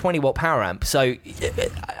only a 20 watt power amp. So,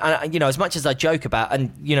 as much as I joke about,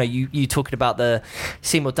 and you talking about the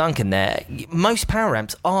Seymour Duncan there, most power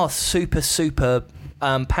amps are super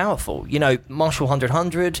powerful. Marshall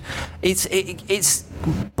 100, it's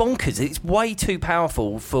bonkers. It's way too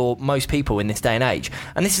powerful for most people in this day and age.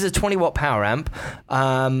 And this is a 20 watt power amp.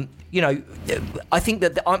 I think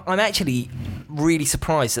that I'm actually really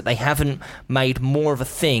surprised that they haven't made more of a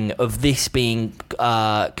thing of this being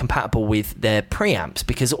compatible with their preamps,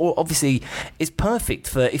 because obviously it's perfect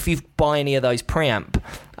for if you buy any of those preamp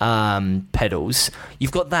pedals.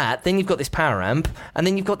 You've got that, then you've got this power amp, and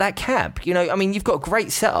then you've got that cab. You've got a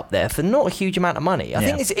great setup there for not a huge amount of money. I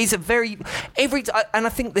think it's a very and I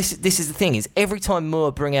think this is the thing, is every time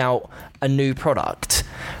Moore bring out a new product,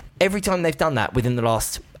 every time they've done that within the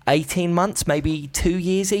last 18 months, maybe 2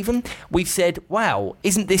 years even, we've said, wow,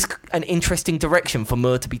 isn't this an interesting direction for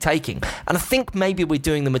Moore to be taking? And I think maybe we're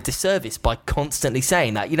doing them a disservice by constantly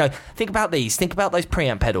saying that. Think about these, think about those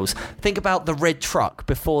preamp pedals, think about the red truck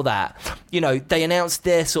before that. They announced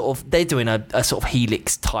they're doing a sort of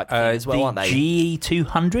Helix type thing as well, aren't they?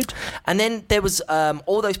 GE200. And then there was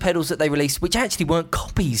all those pedals that they released, which actually weren't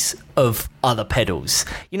copies of other pedals,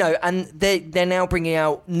 and they're now bringing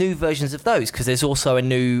out new versions of those, because there's also a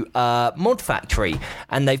new Mod Factory,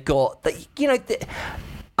 and they've got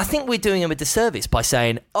I I think we're doing them a disservice by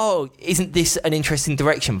saying, "Oh, isn't this an interesting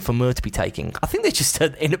direction for Moore to be taking?" I think they're just a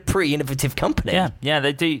pretty innovative company. Yeah,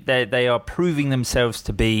 they do. They are proving themselves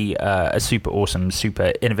to be a super awesome,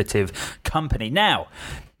 super innovative company. Now,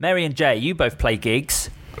 Mary and Jay, you both play gigs.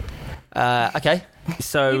 Okay.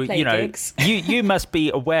 So, You play gigs. you must be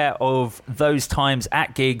aware of those times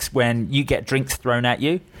at gigs when you get drinks thrown at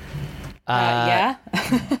you. Yeah.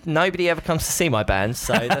 Nobody ever comes to see my band,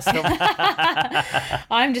 so that's not...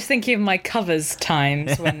 I'm just thinking of my covers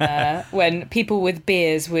times when people with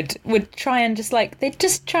beers would try and they'd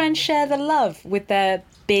just try and share the love with their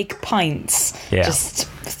big pints, just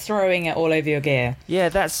throwing it all over your gear. Yeah,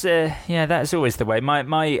 that's always the way. My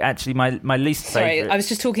least Sorry, favourite. I was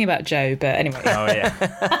just talking about Joe, but anyway. Oh yeah.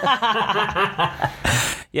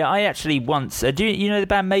 Yeah, I actually once. Do you know the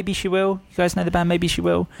band Maybe She Will? You guys know the band Maybe She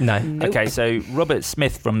Will? No. Nope. Okay, so Robert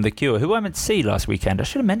Smith from The Cure, who I went to see last weekend. I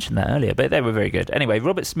should have mentioned that earlier, but they were very good. Anyway,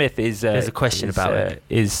 Robert Smith is... There's a question about it.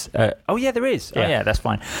 Oh, yeah, there is. Yeah. Oh, yeah, that's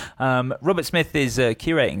fine. Robert Smith is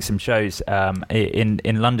curating some shows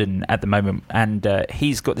in London at the moment, and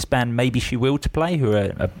he's got this band Maybe She Will to play, who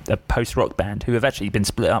are a post-rock band who have actually been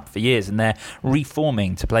split up for years, and they're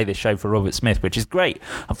reforming to play this show for Robert Smith, which is great.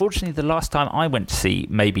 Unfortunately, the last time I went to see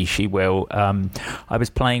Maybe She Will, I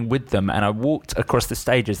was playing with them, and I walked across the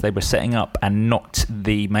stage as they were setting up and knocked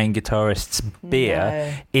the main guitarist's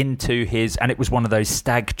beer into his, and it was one of those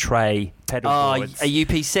stag tray pedal boards. A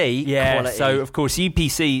UPC? Yeah, quality. so of course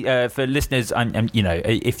UPC, for listeners,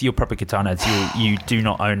 if you're proper guitar nerds, you do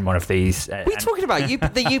not own one of these. What are you talking about?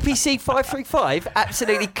 The UPC 535,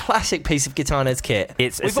 absolutely classic piece of guitar nerds kit.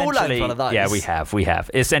 We've all owned one of those. Yeah, we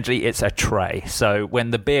have. Essentially, it's a tray. So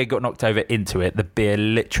when the beer got knocked over into it, the beer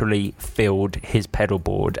literally filled his pedal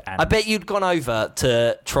board. And I bet you'd gone over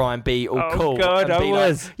to try and be all cool. Oh God, and I be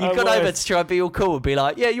was. Like, you'd gone over to try and be all cool and be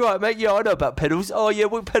like, "Yeah, you're right, mate. Yeah, I know about pedals. Oh yeah,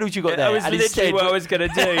 what pedals you got there?" That was literally what I was going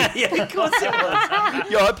to do. Yeah, of course it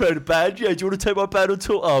was. Yeah, I played a band. Yeah, do you want to take my band on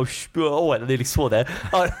tour? Oh wait, I nearly swore there.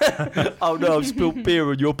 Oh no, I've spilled beer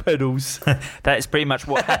on your pedals. That is pretty much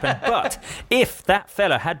what happened. But if that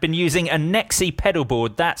fella had been using a Nexi pedal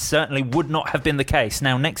board, that certainly would not have been the case.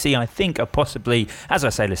 Now, Nexi, I think, are possibly, as I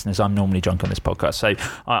say, listeners, I'm normally drunk on this podcast, so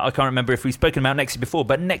I can't remember if we've spoken about Nexi before,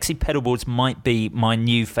 but Nexi pedal boards might be my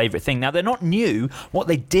new favourite thing. Now, they're not new. What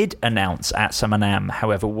they did announce at Summer NAMM,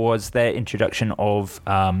 however, was their introduction of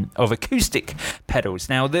acoustic pedals.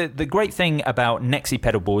 Now, the great thing about Nexi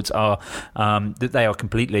pedal boards are that they are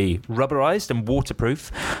completely rubberized and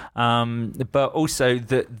waterproof, but also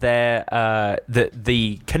that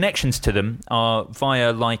the connections to them are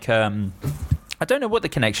via like I don't know what the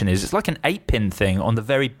connection is. It's like an 8-pin thing on the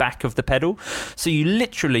very back of the pedal. So you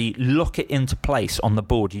literally lock it into place on the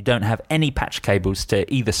board. You don't have any patch cables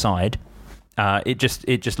to either side. It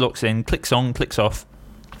just locks in, clicks on, clicks off.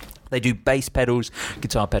 They do bass pedals,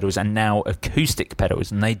 guitar pedals, and now acoustic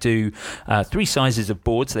pedals. And they do 3 sizes of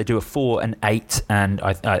boards. They do a 4, an 8, and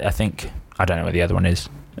I think, I don't know what the other one is.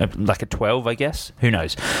 Like a 12, I guess. Who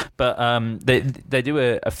knows? But they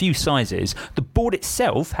do a few sizes. The board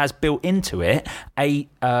itself has built into it a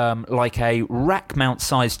rack mount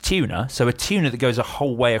sized tuner, so a tuner that goes a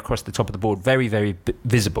whole way across the top of the board, very, very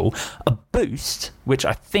visible. A boost, which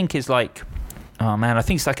I think is like... Oh man, I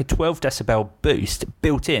think it's like a 12 decibel boost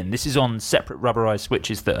built in. This is on separate rubberized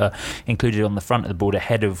switches that are included on the front of the board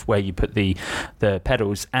ahead of where you put the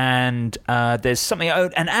pedals. And there's something,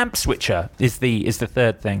 an amp switcher is the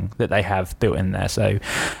third thing that they have built in there. So,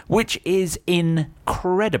 which is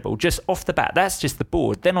incredible just off the bat. That's just the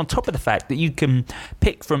board. Then on top of the fact that you can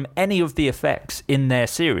pick from any of the effects in their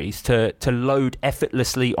series to load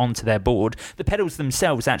effortlessly onto their board. The pedals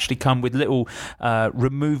themselves actually come with little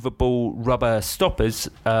removable rubber stoppers,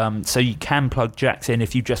 so you can plug jacks in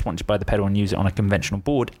if you just want to buy the pedal and use it on a conventional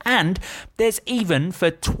board. And there's even for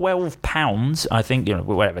 £12, I think,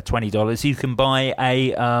 whatever, $20, you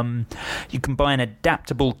can buy an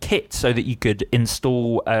adaptable kit so that you could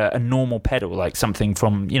install a normal pedal, like something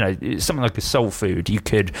from something like a Soul Food. You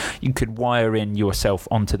could wire in yourself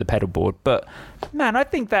onto the pedal board. But man, I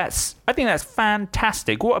think that's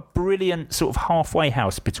fantastic. What a brilliant sort of halfway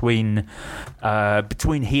house between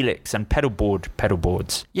Helix and pedal boards.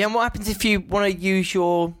 Yeah, and what happens if you want to use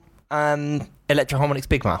your Electro-Harmonix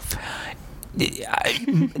Big Muff?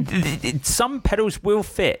 Some pedals will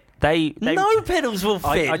fit. No pedals will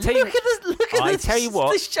fit. I tell you,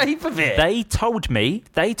 the shape of it. They told me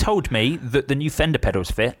that the new Fender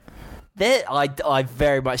pedals fit. I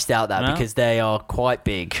very much doubt that because they are quite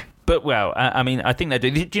big. But, well, I mean, I think they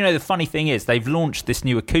do. Do you know, the funny thing is they've launched this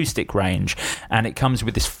new acoustic range and it comes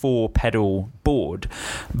with this 4-pedal board,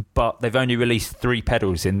 but they've only released 3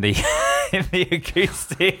 pedals in the in the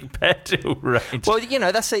acoustic pedal range. Well,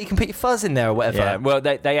 that's so you can put your fuzz in there or whatever. Yeah, well,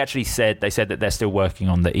 they actually said that they're still working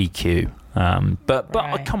on the EQ. But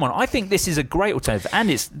Right. come on, I think this is a great alternative, and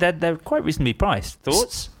they're quite reasonably priced.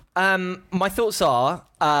 Thoughts? My thoughts are,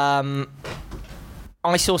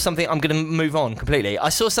 I saw something. I'm going to move on completely. I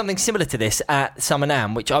saw something similar to this at Summer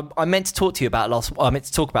NAMM, which I meant to talk to you about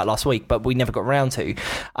last week, but we never got around to.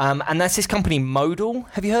 And that's this company Modal.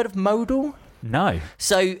 Have you heard of Modal? No.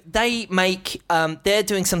 So they make, they're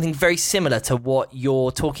doing something very similar to what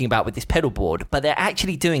you're talking about with this pedal board, but they're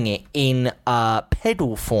actually doing it in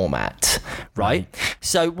pedal format, right?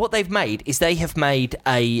 So what they've made is they have made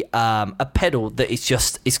a pedal that is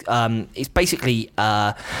just it's basically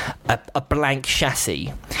a blank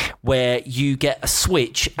chassis where you get a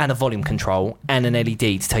switch and a volume control and an LED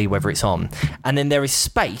to tell you whether it's on, and then there is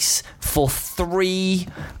space for 3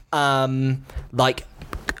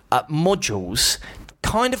 modules,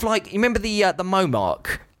 kind of like, you remember the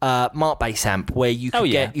Momark Mark bass amp where you could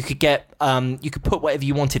you could put whatever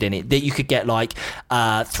you wanted in it. That you could get like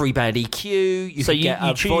 3-band EQ.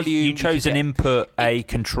 You chose an input, a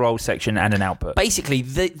control section, and an output. Basically,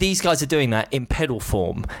 these guys are doing that in pedal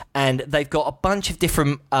form, and they've got a bunch of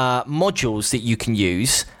different modules that you can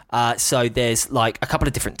use. So there's like a couple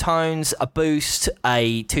of different tones, a boost,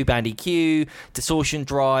 a 2-band EQ, distortion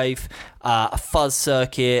drive, a fuzz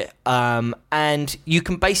circuit, and you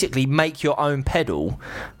can basically make your own pedal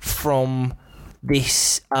from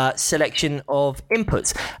this selection of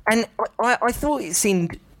inputs. And I thought it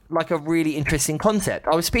seemed like a really interesting concept.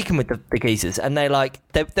 I was speaking with the geezers, and they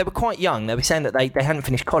were quite young. They were saying that they hadn't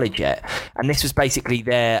finished college yet, and this was basically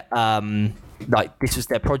their this was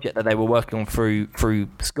their project that they were working on through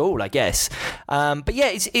school, I guess. But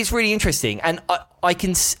yeah, it's really interesting, and I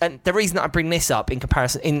can. And the reason that I bring this up in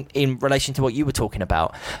comparison, in relation to what you were talking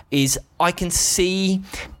about, is I can see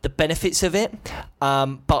the benefits of it,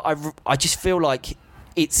 but I just feel like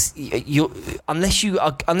it's unless you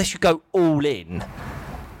go all in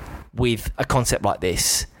with a concept like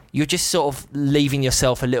this, you're just sort of leaving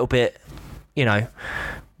yourself a little bit,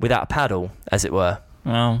 without a paddle, as it were.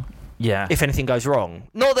 Well, yeah. If anything goes wrong.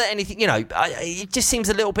 Not that anything, it just seems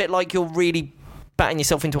a little bit like you're really batting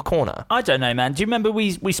yourself into a corner. I don't know, man. Do you remember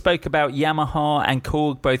we spoke about Yamaha and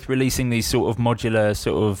Korg both releasing these sort of modular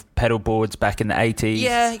sort of pedal boards back in the 80s?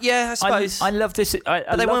 Yeah, I suppose. I love this.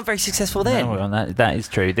 But they weren't very successful then. No, well, that is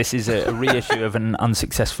true. This is a reissue of an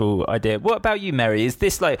unsuccessful idea. What about you, Mary? Is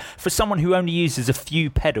this like, for someone who only uses a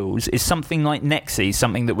few pedals, is something like Nexi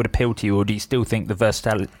something that would appeal to you, or do you still think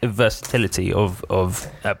the versatility of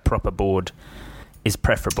a proper board is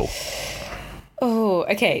preferable? Oh,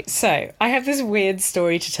 okay. So I have this weird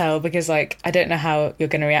story to tell because, I don't know how you're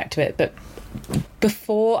going to react to it, but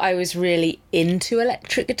before I was really into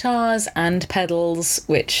electric guitars and pedals,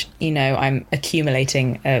 which, I'm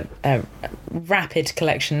accumulating a rapid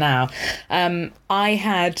collection now, I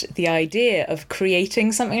had the idea of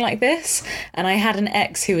creating something like this, and I had an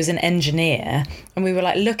ex who was an engineer, and we were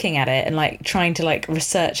looking at it and trying to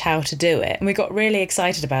research how to do it, and we got really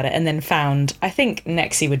excited about it, and then found, I think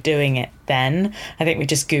Nexi were doing it then. I think we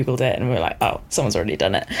just Googled it and we were like, oh, someone's already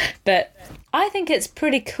done it. But I think it's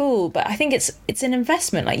pretty cool, but I think it's an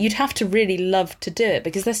investment. You'd have to really love to do it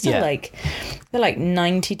because they're still they're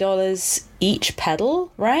 $90 each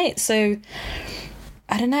pedal, right? So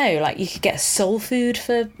I don't know, you could get Soul Food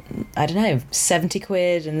for, I don't know, 70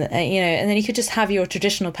 quid, and and then you could just have your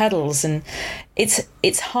traditional pedals, and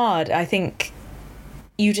it's hard. I think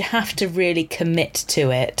you'd have to really commit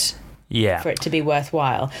to it. Yeah. For it to be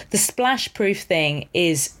worthwhile. The splash proof thing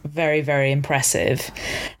is very, very impressive.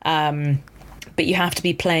 But you have to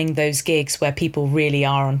be playing those gigs where people really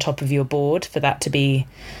are on top of your board for that to be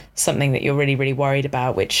something that you're really, really worried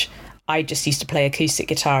about, which I just used to play acoustic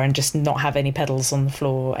guitar and just not have any pedals on the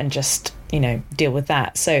floor and just, deal with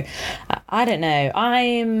that. So I don't know.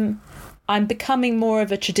 I'm becoming more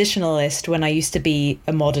of a traditionalist when I used to be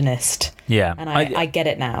a modernist. Yeah. And I get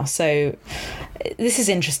it now. So this is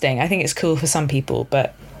interesting. I think it's cool for some people,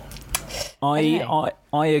 but I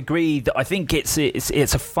agree that I think it's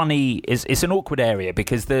a funny, it's an awkward area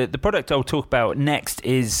because the product I'll talk about next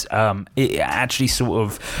is it actually sort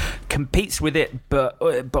of competes with it, but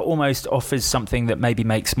almost offers something that maybe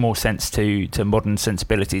makes more sense to modern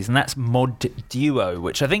sensibilities, and that's Mod Duo,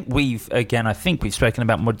 which I think we've spoken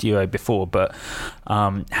about Mod Duo before, but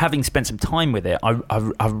having spent some time with it,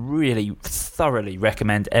 I really thoroughly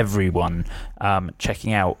recommend everyone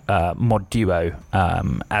checking out Mod Duo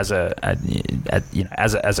as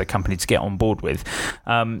a company to get on board with.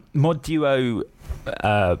 Mod Duo,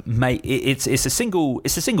 it's a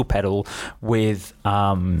single pedal with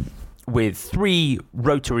with 3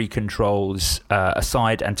 rotary controls, a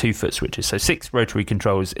side and 2 foot switches. So 6 rotary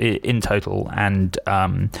controls in total, and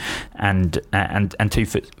 2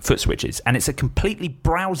 foot switches. And it's a completely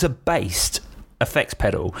browser-based effects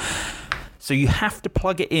pedal. So you have to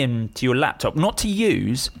plug it in to your laptop, not to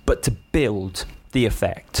use, but to build the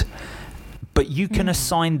effect. But you can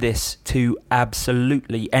assign this to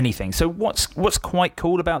absolutely anything. So what's quite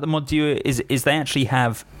cool about the Mod Duo is they actually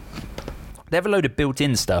have a load of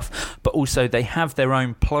built-in stuff, but also they have their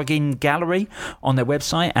own plugin gallery on their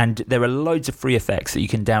website, and there are loads of free effects that you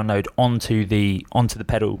can download onto the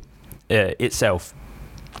pedal itself.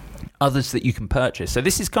 Others that you can purchase. So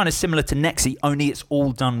this is kind of similar to Nexi, only it's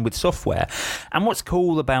all done with software. And what's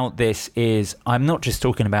cool about this is I'm not just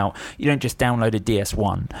talking about, you don't just download a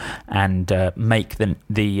DS1 and make the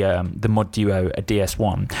Mod Duo a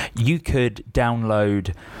DS1. You could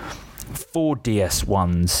download 4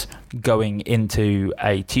 DS1s going into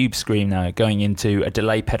a tube screener, going into a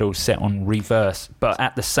delay pedal set on reverse, but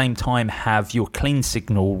at the same time have your clean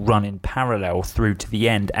signal run in parallel through to the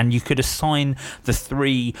end. And you could assign the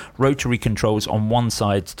 3 rotary controls on one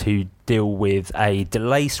side to deal with a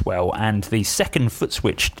delay swell, and the second foot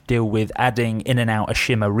switch to deal with adding in and out a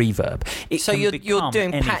shimmer reverb. So you're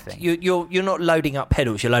doing patch. You're not loading up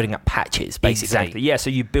pedals. You're loading up patches, basically. Exactly. Yeah. So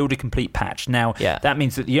you build a complete patch. Now that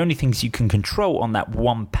means that the only things you can control on that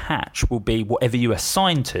one patch will be whatever you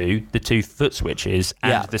assign to the 2 foot switches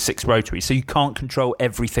and the 6 rotaries. So you can't control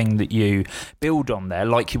everything that you build on there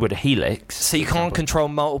like you would a Helix. So you can't control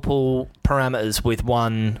multiple parameters with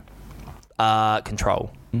one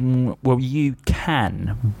control. Well, you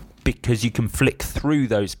can, because you can flick through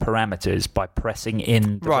those parameters by pressing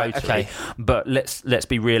in the rotary. Okay. But let's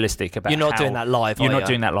be realistic about. You're not doing that live. You're not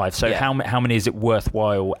doing that live. So how many is it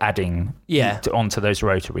worthwhile adding onto those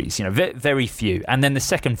rotaries? Very few. And then the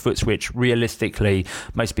second foot switch, realistically,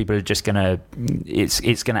 most people are just gonna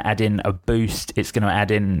it's gonna add in a boost. It's gonna add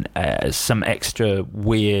in some extra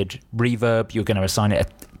weird reverb. You're gonna assign it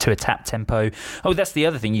to a tap tempo. Oh, that's the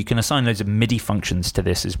other thing. You can assign loads of MIDI functions to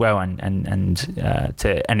this as well, and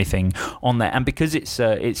to anything on there. And because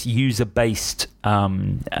it's user-based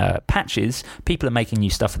patches, people are making new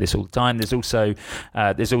stuff for this all the time. There's also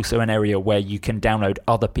an area where you can download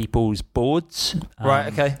other people's boards.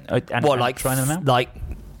 Right. Okay. And like trying them out? Like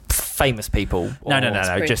famous people? No.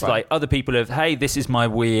 Just like other people have. Hey, this is my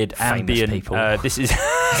weird ambient. This is.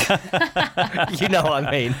 You know what I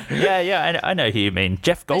mean? Yeah. I know who you mean.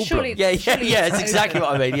 Jeff Goldblum. Surely it's exactly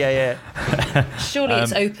what I mean. Yeah. Surely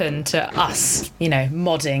it's open to us,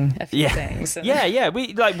 modding a few things. And,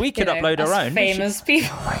 we could upload our own famous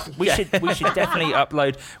people. We should definitely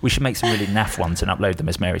upload. We should make some really naff ones and upload them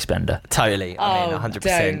as Mary Spender. Totally. I mean, 100%.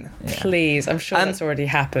 Don't, please. I'm sure that's already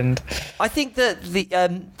happened. I think that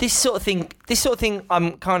this sort of thing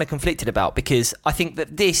I'm kind of conflicted about, because I think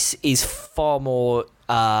that this is far more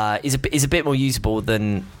is a bit more usable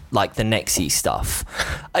than like the Nexi stuff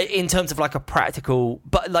in terms of like a practical,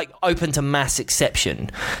 but like open to mass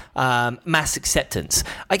acceptance. I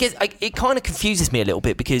guess it kind of confuses me a little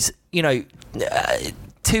bit, because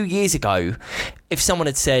 2 years ago, if someone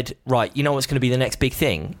had said, right, you know what's going to be the next big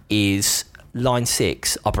thing is Line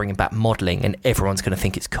 6 are bringing back modelling and everyone's going to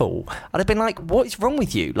think it's cool, I'd have been like, what is wrong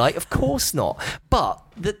with you? Like, of course not. But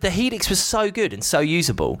the Helix was so good and so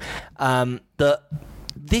usable that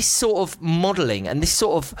this sort of modelling and this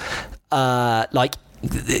sort of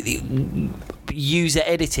user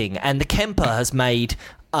editing, and the Kemper has made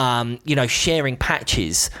sharing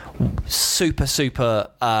patches super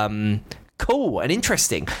cool and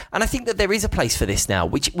interesting. And I think that there is a place for this now,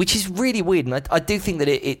 which is really weird. And I do think that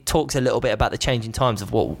it talks a little bit about the changing times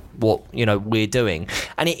of what we're doing,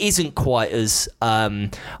 and it isn't quite as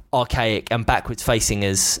archaic and backwards facing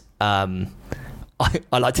as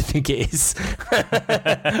I like to think it is.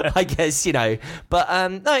 I guess,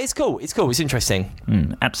 but no, it's cool. It's interesting.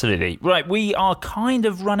 Absolutely. Right, we are kind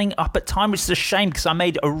of running up at time, which is a shame, because I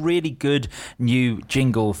made a really good new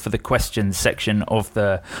jingle for the questions section of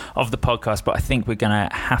the podcast, but I think we're going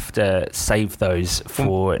to have to save those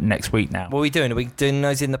for next week now. What are we doing? Are we doing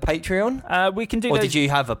those in the Patreon? We can do or those. Did you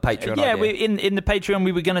have a Patreon Yeah, idea? in the Patreon,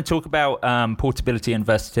 we were going to talk about portability and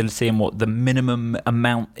versatility and what the minimum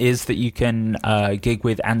amount is that you can gig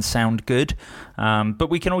with and sound good, but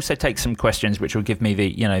we can also take some questions, which will give me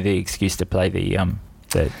the excuse to play the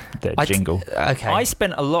jingle. Okay. I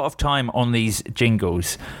spent a lot of time on these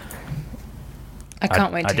jingles. I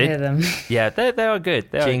can't wait to hear them. Yeah, they are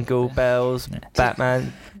good. Jingle bells,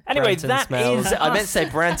 Batman. Anyway, Branton that smells. is I meant to say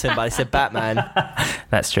Branton, but I said Batman.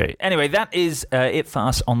 That's true. Anyway, that is it for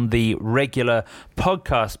us on the regular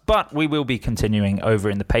podcast. But we will be continuing over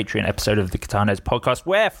in the Patreon episode of the Guitar Nerds podcast,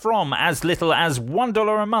 where from as little as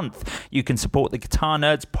 $1 a month, you can support the Guitar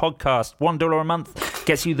Nerds podcast. $1 a month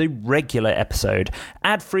gets you the regular episode,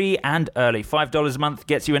 ad-free and early. $5 a month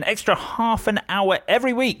gets you an extra half an hour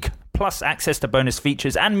every week, plus access to bonus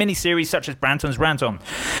features and mini-series such as Branton's Rant On.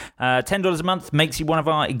 $10 a month makes you one of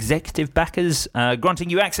our executive backers, granting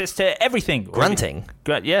you access to everything. Grunting?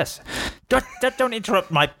 Yes. Don't interrupt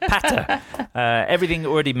my patter. Everything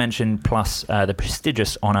already mentioned, plus the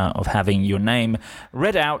prestigious honour of having your name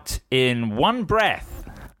read out in one breath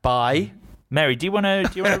By... Mary, do you want to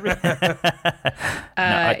read?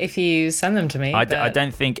 If you send them to me. I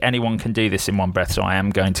don't think anyone can do this in one breath, so I am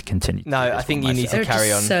going to continue. No, I think you need to There are carry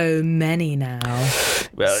just on. so many now.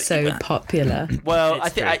 Well, So popular. Well, It's I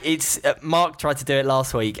think true. it's Mark tried to do it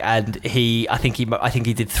last week, and I think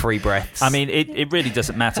he did 3 breaths. I mean, it really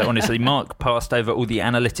doesn't matter, honestly. Mark passed over all the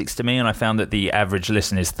analytics to me, and I found that the average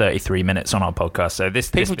listen is 33 minutes on our podcast. So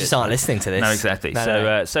people just aren't listening to this. No, exactly.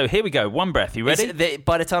 No. So here we go. One breath. You ready?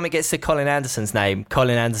 By the time it gets to Colin Anderson's name,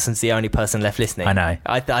 Colin Anderson's the only person left listening. I know.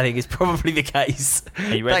 I think it's probably the case.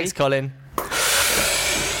 Are you ready? Thanks, Colin.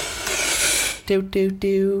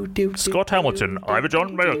 Scott Hamilton, Ivor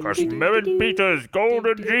John Mayorkas, Merritt Peters,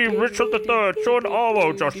 Golden G, Richard III, Sean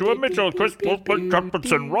Arvo, Joshua Mitchell, Chris Wolfman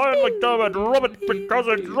Cuthbertson, Ryan McDermott, Robert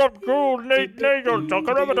McCousins, Rob Gould, Nate Nagel,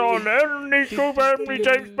 Tucker Abaddon, Henry Cooper, Henry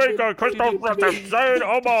James Baker, Christoph Rutter, Zayn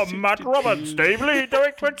Omar, Matt Roberts, Dave Lee,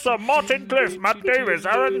 Derek Switzer, Martin Cliff, Matt Davis,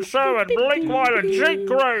 Aaron Sherman, Blake Wyland, Jake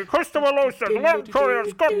Gray, Christopher Lawson, Ron Courier,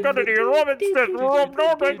 Scott Kennedy, Robin Smith, Rob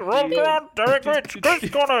Nordwick, Rob Grant, Derek Rich, Chris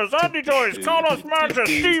Connors, Andy Joyce, Carlos Manchester,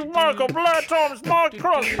 Steve Michael, Blair Thomas, Mark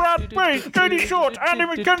Cross, Brad Bates, Katie Short, Andy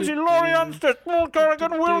McKenzie, Laurie Anstett, Paul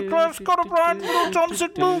Kerrigan, Will Clark, Scott O'Brien, Will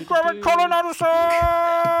Thompson, Boo Graham, Colin Anderson!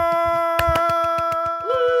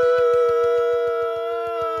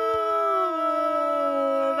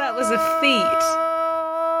 That was a feat.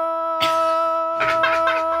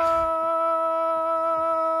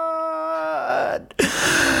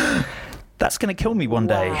 That's going to kill me one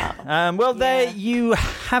day. There you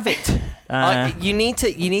have it. You need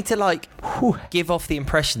to like give off the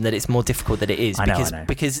impression that it's more difficult than it is. I know.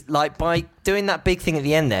 Because like by doing that big thing at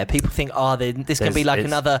the end there, people think, this can be like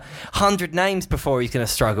another 100 names before he's going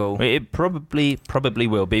to struggle. It probably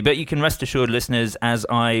will be. But you can rest assured, listeners, as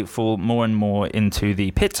I fall more and more into the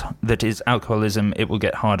pit that is alcoholism, it will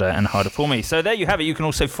get harder and harder for me. So there you have it. You can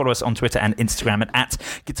also follow us on Twitter and Instagram at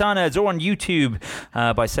Guitar Nerds, or on YouTube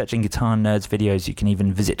by searching Guitar Nerds videos. You can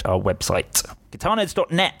even visit our website,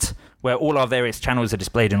 guitarnerds.net, where all our various channels are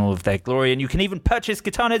displayed in all of their glory, and you can even purchase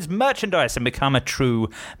Guitar Nerds merchandise and become a true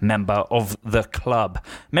member of the club.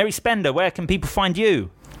 Mary Spender, where can people find you?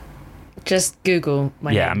 Just Google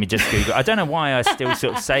my name. I mean, just Google. I don't know why I still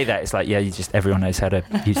sort of say that. It's like, everyone knows how to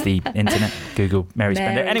use the internet. Google Mary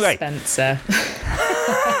Spender. Anyway. Spencer.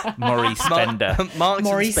 Maury Spender. Marks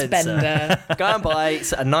Maury and Spencer. Spender. Go and buy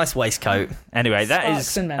a nice waistcoat. Anyway,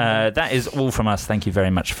 that is all from us. Thank you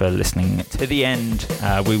very much for listening to the end.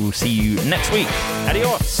 We will see you next week.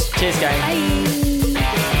 Adios. Cheers, gang. Bye.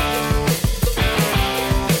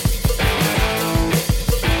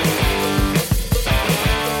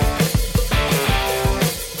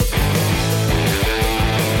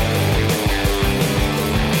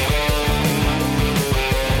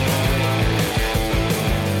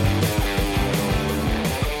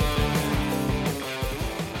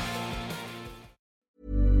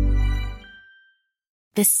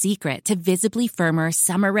 The secret to visibly firmer,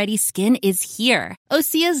 summer-ready skin is here.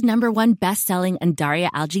 Osea's #1 best-selling Undaria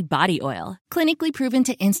Algae Body Oil. Clinically proven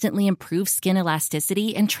to instantly improve skin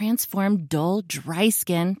elasticity and transform dull, dry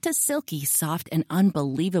skin to silky, soft, and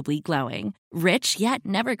unbelievably glowing. Rich yet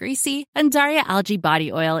never greasy, Undaria Algae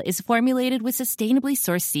Body Oil is formulated with sustainably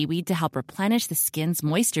sourced seaweed to help replenish the skin's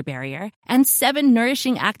moisture barrier, and 7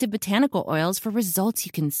 nourishing active botanical oils for results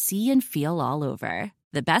you can see and feel all over.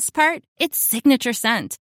 The best part? Its signature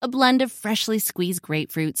scent. A blend of freshly squeezed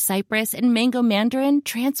grapefruit, cypress, and mango mandarin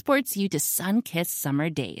transports you to sun-kissed summer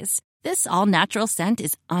days. This all-natural scent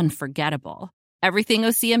is unforgettable. Everything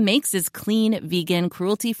Osea makes is clean, vegan,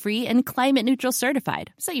 cruelty-free, and climate-neutral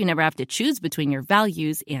certified, so you never have to choose between your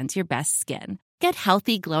values and your best skin. Get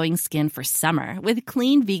healthy, glowing skin for summer with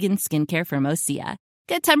clean, vegan skincare from Osea.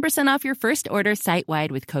 Get 10% off your first order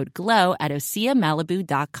site-wide with code GLOW at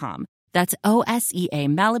OseaMalibu.com. That's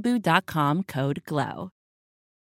OSEAMalibu.com, code GLOW.